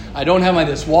goals. I don't have my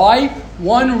this. Why?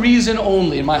 One reason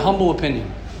only, in my humble opinion.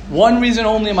 One reason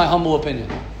only, in my humble opinion.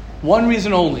 One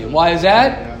reason only. And why is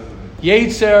that?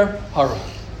 Yetzer Hara.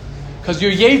 Because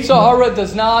your Yetzer Hara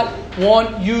does not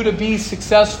want you to be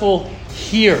successful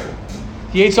here.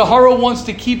 The Yetzer Hara wants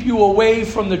to keep you away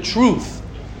from the truth.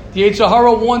 The Yetzer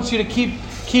Hara wants you to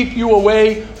keep you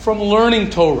away from learning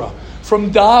Torah,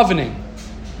 from davening,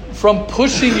 from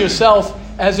pushing yourself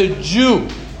as a Jew.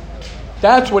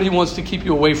 That's what he wants to keep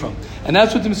you away from. And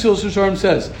that's what the Mesilas Yesharim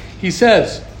says. He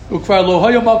says, Ukvar lo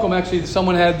haya makom. Actually,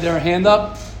 someone had their hand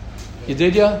up. You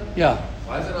did, yeah? Yeah.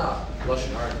 Why is it not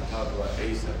Lashon Hara to talk about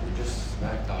Esav? We're just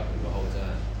smack talking the whole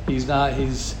time.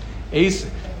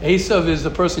 Esav is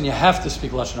the person you have to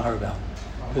speak Lashon Hara about.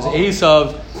 Because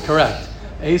Esav, correct.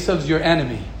 Esav's your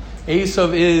enemy.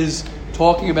 Esav is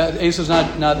talking about, Esav's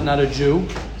not a Jew.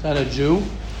 It's not a Jew.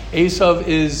 Esav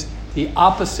is the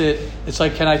opposite. It's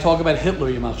like, can I talk about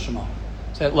Hitler, Yimach Shema?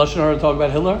 Is that Lashon Hara to talk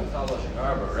about Hitler? It's not Lashon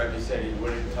Hara, but Rebbe said he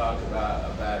wouldn't talk about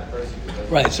a bad person.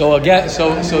 Right, so again,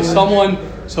 so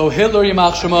Hitler,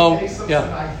 Yimach Shema,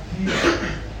 yeah.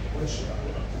 Which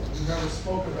we never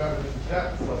spoke about it in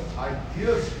depth, but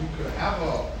ideas, you could have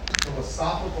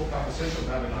philosophical conversation,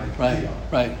 have an idea.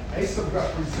 Right, right. Esav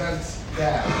represents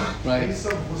that. Right.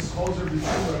 Esav was closer to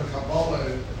Tshuva and Kabbalah,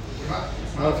 and we're not. I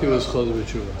don't know if he was closer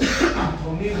to Tshuva.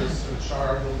 Antoninus and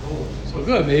Shar Gilgul. So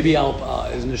good. Maybe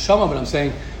is Neshama, but I'm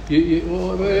saying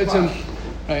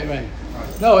right.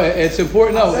 No, it's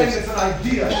important. No, I'm saying it's an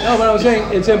idea. No, but I'm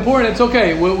saying it's important. It's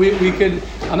okay. We could.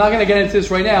 I'm not going to get into this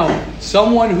right now.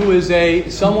 Someone who's a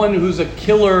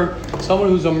killer, someone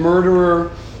who's a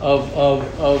murderer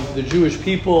of the Jewish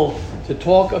people, to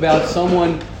talk about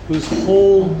someone whose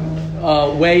whole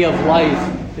way of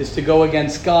life is to go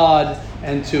against God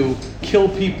and to kill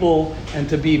people and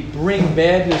to bring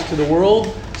badness to the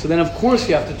world. So then, of course,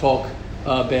 you have to talk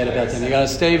bad about them. You got to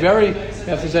stay very. You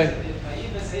have to say.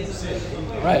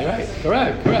 Right.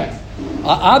 Correct.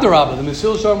 Adarabah, the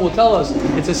Mesil Shalom will tell us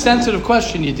it's a sensitive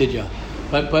question, Yedidya.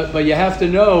 But you have to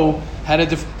know how to.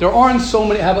 There aren't so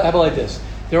many. How about like this?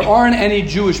 There aren't any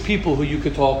Jewish people who you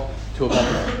could talk to about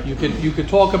that. You could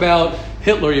talk about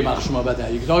Hitler, Yimach Shema, about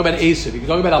that. You could talk about Esav. You could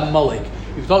talk about Amalek.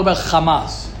 You could talk about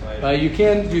Hamas. You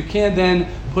can't then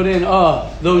put in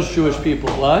those Jewish people.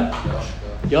 What?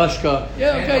 Yashka.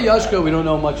 Yeah, okay, Yashka. We don't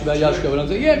know much about Yashka. But I'm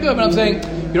saying, yeah, good. But I'm saying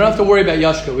you don't have to worry about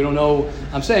Yashka. We don't know.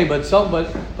 I'm saying, but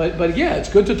yeah, it's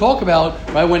good to talk about,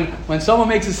 right? When someone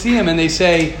makes a siyum and they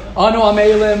say, Anu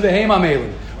Amelim, Vehem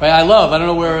Amelim. Right? I don't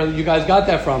know where you guys got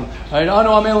that from. Right? Anu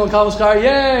Amelim Kavaskar,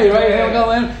 yay,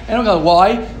 right?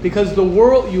 Why? Because the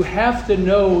world, you have to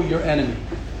know your enemy.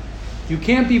 You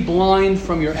can't be blind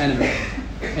from your enemy.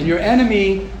 And your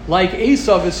enemy, like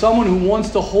Esav, is someone who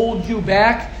wants to hold you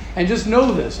back. And just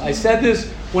know this. I said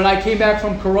this when I came back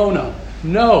from Corona.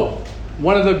 No.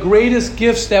 One of the greatest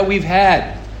gifts that we've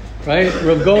had, right,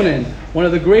 Rav Gonen, one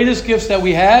of the greatest gifts that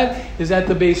we had is that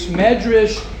the Beis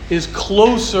Medrash is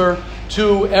closer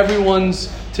to everyone's,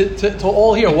 to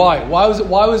all here. Why?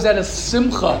 Why was that a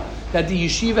simcha that the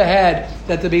yeshiva had,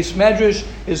 that the Beis Medrash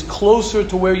is closer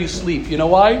to where you sleep? You know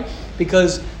why?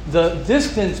 Because the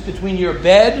distance between your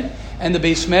bed and the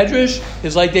Beis Medrash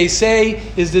is, like they say,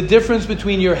 is the difference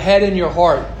between your head and your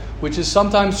heart, which is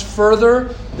sometimes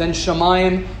further than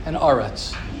Shamayim and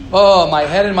Aretz. Oh, my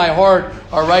head and my heart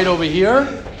are right over here.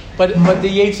 But the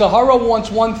Yetzer Hara wants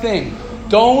one thing.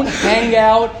 Don't hang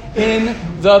out in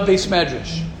the Beis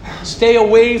Medrash. Stay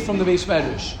away from the Beis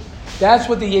Medrash. That's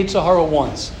what the Yetzer Hara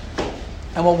wants.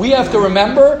 And what we have to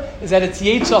remember is that it's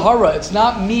Yetzer Hara. It's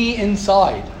not me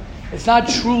inside. It's not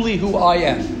truly who I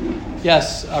am.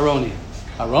 Yes, Aroni.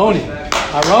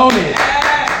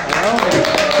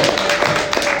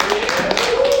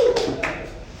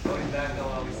 Going back on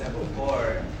what we said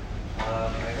before, I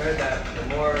heard that the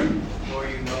more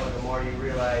you know, the more you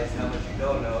realize how much you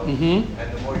don't know,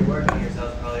 and the more you work on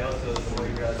yourself, probably also the more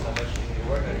you realize how much you need to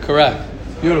work on yourself. Correct.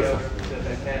 So Beautiful. To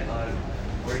depend on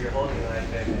where you're holding your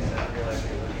life and not realizing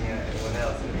you're looking at anyone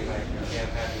else and be like, you can't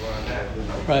have you where I'm at.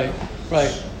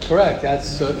 Right. Correct.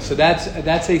 That's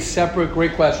a separate,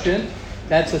 great question.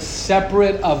 That's a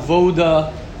separate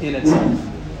avoda in itself.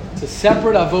 It's a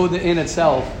separate avoda in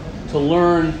itself to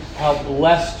learn how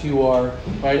blessed you are.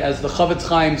 Right? As the Chavetz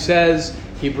Chaim says,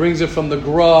 he brings it from the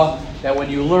Gra that when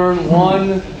you learn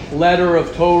one letter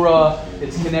of Torah,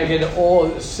 it's connected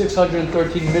all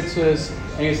 613 mitzvahs,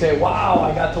 and you say, wow,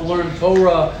 I got to learn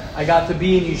Torah, I got to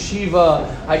be in yeshiva,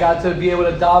 I got to be able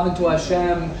to daven to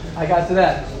Hashem, I got to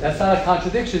that. That's not a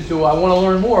contradiction to, I want to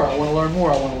learn more.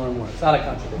 It's not a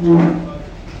contradiction.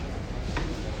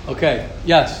 Okay,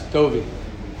 yes, Dovi.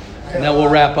 And then we'll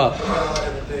wrap up.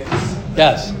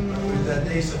 Yes. That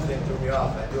Esav thing threw me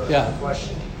off. I do have a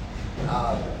question.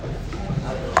 I don't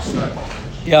know where to start.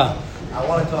 Yeah. I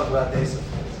want to talk about Esav,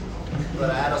 but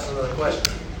I had also another question.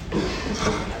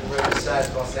 I'm ready to decide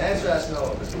if wants to answer. I ask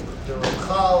no. The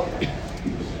Ramchal,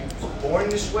 born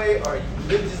this way, or you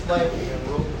lived his life and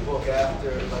wrote the book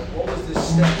after? Like, what was this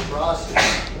step process?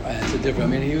 Right, it's a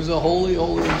different. I mean, he was a holy.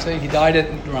 I'm saying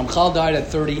Ramchal died at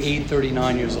 38,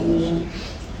 39 years old.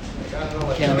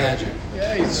 Can't imagine.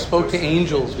 Yeah, he spoke to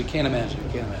angels. We can't imagine.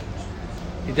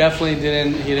 He definitely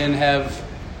didn't. He didn't have.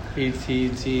 He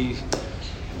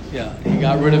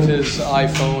got rid of his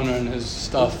iPhone and his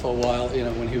stuff for a while.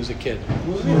 When he was a kid.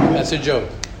 That's a joke.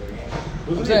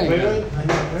 Was he a playwright? I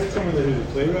heard someone that he was a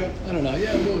playwright. I don't know.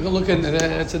 Yeah, we'll look at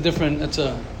that. It's a different. He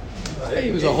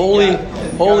was a holy. What?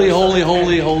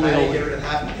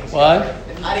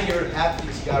 If I didn't get rid of half the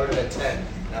things, he got rid of at 10,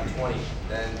 not 20.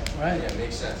 Then right. Yeah, it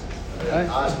makes sense. Right.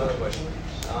 I'll ask another question.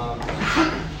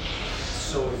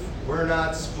 So if we're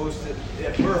not supposed to,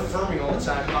 if we're affirming all the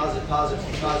time, positive,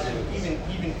 even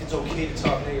it's okay to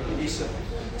talk negatively. The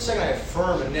second I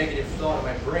affirm a negative thought in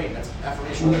my brain, that's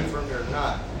affirmation whether I affirmed it or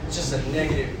not. it's just a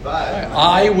negative vibe.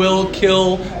 I will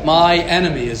kill my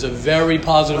enemy is a very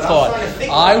positive But I'm thought. trying to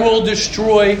think I about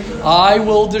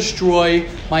will destroy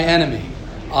my enemy.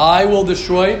 I will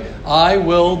destroy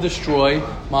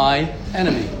my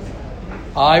enemy.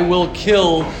 I will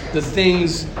kill the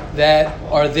things that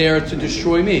are there to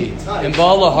destroy me. In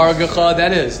Bala Hargacha,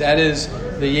 that is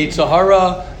the Yetzer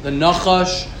Hara, the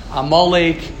Nachash,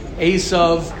 Amalek,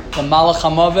 Esav, the Malach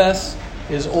HaMaves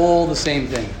is all the same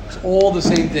thing. It's all the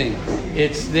same thing.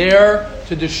 It's there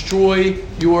to destroy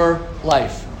your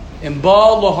life. In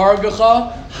Baal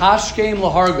Lahargacha, Hashkem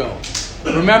Lahargo.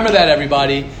 Remember that,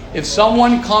 everybody. If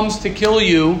someone comes to kill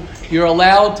you, you're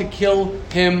allowed to kill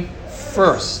him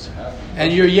first.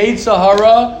 And your Yetzer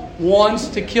Hara wants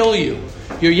to kill you.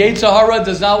 Your Yetzer Hara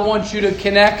does not want you to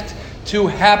connect to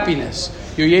happiness.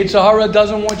 Your Yetzer Hara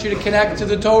doesn't want you to connect to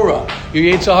the Torah. Your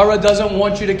Yetzer Hara doesn't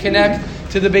want you to connect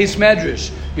to the Beis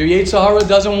Medrash. Your Yetzer Hara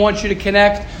doesn't want you to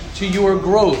connect to your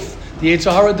growth. The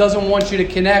Yetzer Hara doesn't want you to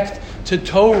connect to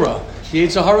Torah. The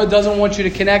Yetzer Hara doesn't want you to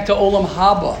connect to Olam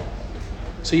Haba.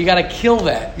 So you got to kill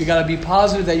that. You got to be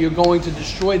positive that you're going to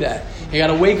destroy that. You got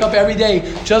to wake up every day,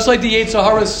 just like the Yetzer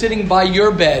Hara is sitting by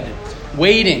your bed,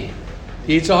 waiting.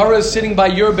 The Yetzer Hara is sitting by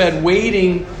your bed,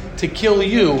 waiting to kill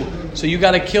you. So you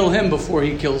got to kill him before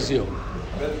he kills you.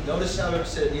 Notice how I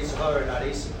said Yetzer Hara, not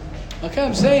Esav. Okay,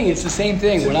 I'm saying it's the same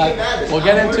thing. We'll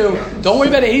get into. Matters. Don't worry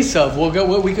about Esav.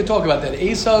 We could talk about that.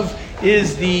 Esav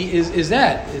is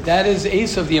that is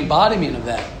Esav, the embodiment of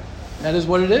that. That is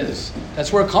what it is.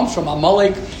 That's where it comes from.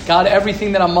 Amalek got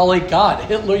everything that Amalek got.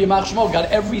 Hitler, Yamach Shemo, got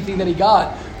everything that he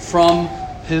got from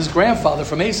his grandfather,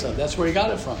 from Esav. That's where he got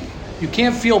it from. You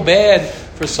can't feel bad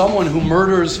for someone who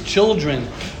murders children,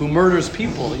 who murders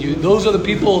people. Those are the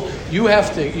people you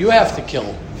have to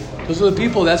kill. Those are the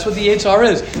people. That's what the Yetzer Hara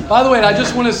is. By the way, I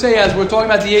just want to say, as we're talking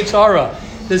about the Yetzer Hara,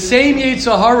 the same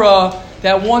Yetzer Hara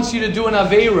that wants you to do an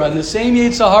Aveira, and the same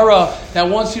Yetzer Hara that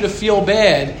wants you to feel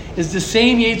bad, is the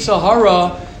same Yetzer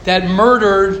Hara that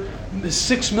murdered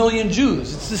 6 million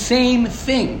Jews. It's the same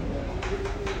thing.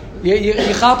 You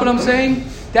chop what I'm saying?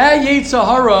 That Yetzer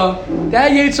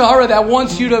Hara that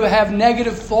wants you to have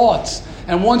negative thoughts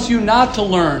and wants you not to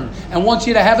learn and wants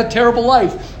you to have a terrible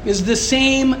life is the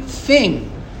same thing.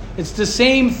 It's the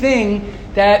same thing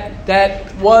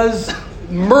that was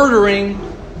murdering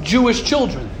Jewish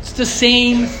children. It's the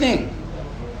same thing.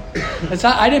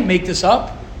 I didn't make this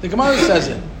up. The Gemara says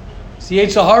it. It's the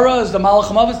Yetzer Hara, is the Malach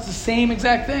HaMaves. It's the same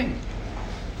exact thing.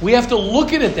 We have to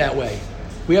look at it that way.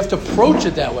 We have to approach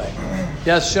it that way.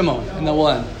 Yes, Shimon, and then we'll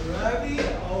end. Rabbi,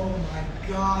 oh my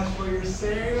gosh, what you're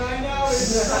saying right now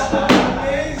is so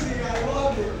amazing. I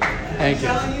love it. Thank you.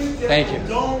 I'm telling you, Thank you.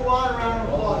 Don't want a round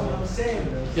of applause. What I'm saying.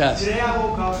 Yes. Today I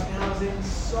woke up and I was in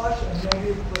such a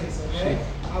negative place. Okay,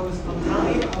 I'm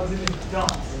telling you, I was in the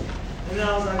dumps. And then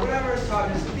I was like, whatever,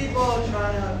 talking to some people,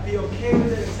 trying to be okay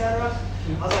with it, etc.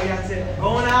 I was like, that's it.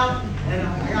 Going out, and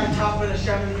I got to talk with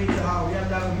Hashem and Yetzer Hara. We have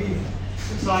to have a meeting.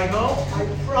 So I go, I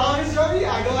promise, Rabbi,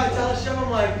 I tell Hashem, I'm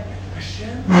like,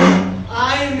 Hashem,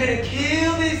 I am going to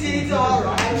kill this Yetzer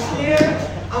Hara. I'm here,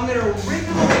 I'm going to rip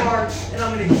him apart, and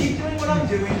I'm going to keep doing what I'm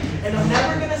doing, and I'm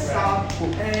never going to stop.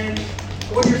 And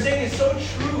what you're saying is so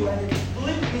true, and it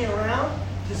flipped me around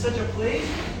to such a place.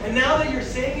 And now that you're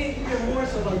saying it even more,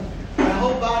 so like, my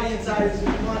whole body inside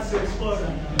wants to explode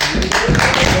right now.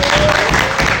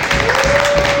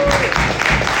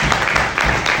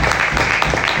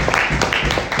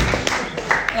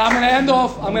 I'm going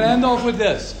to end off with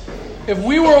this. If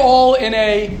we were all in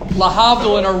a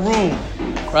lahavdil in a room,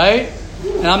 right?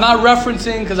 And I'm not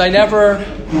referencing because I never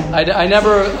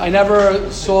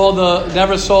saw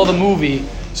the movie.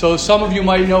 So some of you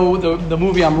might know the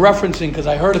movie I'm referencing because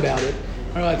I heard about it.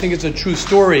 I think it's a true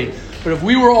story. But if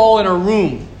we were all in a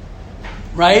room,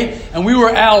 right, and we were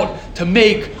out to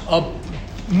make $1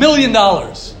 million,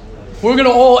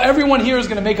 everyone here is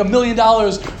going to make $1 million.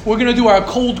 We're going to do our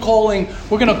cold calling.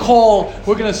 We're going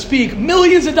to speak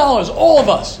millions of dollars, all of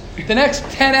us. The next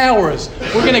 10 hours,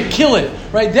 we're going to kill it,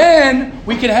 right? Then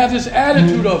we can have this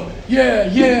attitude of,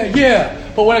 yeah.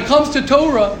 But when it comes to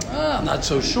Torah, I'm not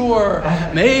so sure.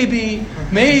 Maybe,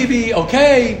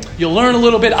 okay. You'll learn a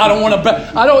little bit. What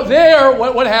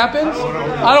happens?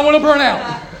 I don't want to burn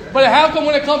out. But how come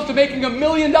when it comes to making $1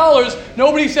 million,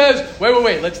 nobody says,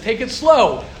 wait, let's take it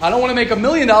slow. I don't want to make $1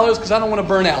 million because I don't want to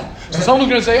burn out. So someone's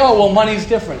going to say, oh, well, money's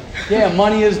different. Yeah,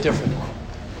 money is different.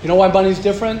 You know why money's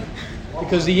different?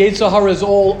 Because the Yetzer Hara is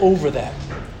all over that.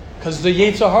 Because the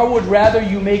Yetzer Hara would rather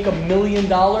you make $1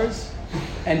 million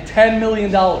and $10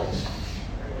 million.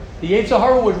 The Yetzer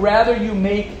Hara would rather you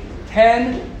make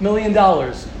 $10 million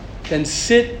than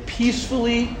sit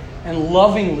peacefully and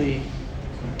lovingly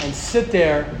and sit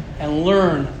there and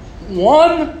learn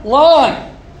one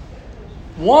line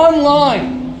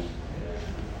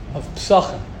of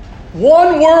Psachim.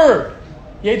 One word.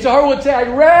 Yetzer Hara would say, I'd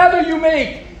rather you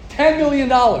make $10 million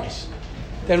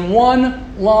than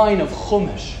one line of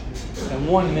Chumash, than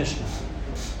one Mishnah.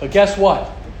 But guess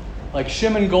what? Like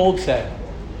Shimon Gold said,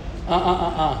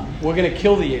 we're going to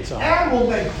kill the Yetzer Hara. And we'll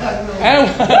make $10 million.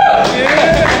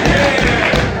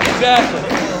 Exactly.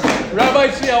 Rabbi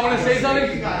Tzvi, I want to say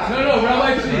something. No,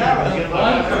 Rabbi Tzvi. No,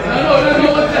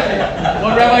 1 second.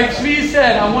 What Rabbi Tzvi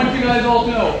said, I want you guys all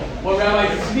to know. What Rabbi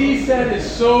Tzvi said is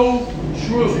so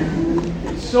true.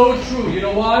 It's so true. You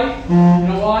know why?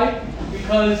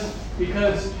 Because you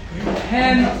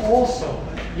can also.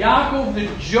 Yaakov, the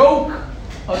joke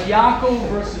of Yaakov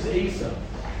versus Esau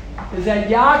is that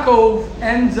Yaakov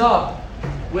ends up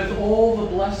with all the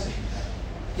blessings.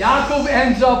 Yaakov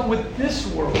ends up with this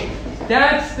world.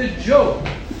 That's the joke.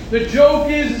 The joke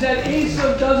is that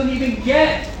Esau doesn't even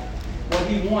get what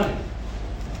he wanted.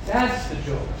 That's the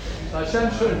joke. So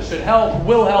Hashem should help,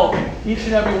 will help each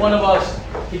and every one of us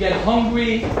to get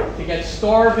hungry, to get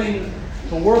starving,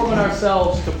 to work on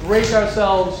ourselves, to break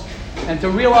ourselves, and to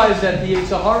realize that the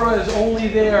Yetzer Hara is only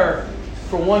there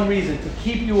for one reason, to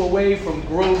keep you away from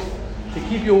growth, to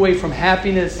keep you away from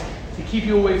happiness, to keep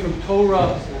you away from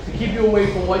Torah, to keep you away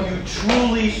from what you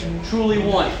truly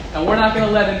want. And we're not going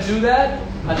to let him do that.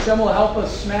 Hashem will help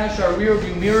us smash our rear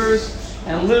view mirrors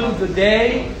and live the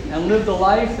day and live the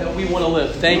life that we want to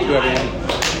live. Thank you, everyone.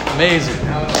 Amazing.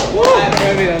 That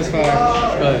was fire.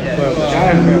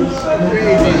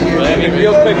 I mean,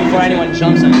 real quick before anyone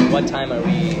jumps on, what time are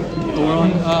we? We're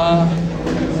on,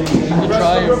 we'll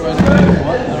try your friend.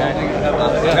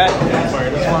 Okay.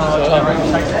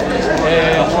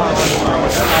 Yeah.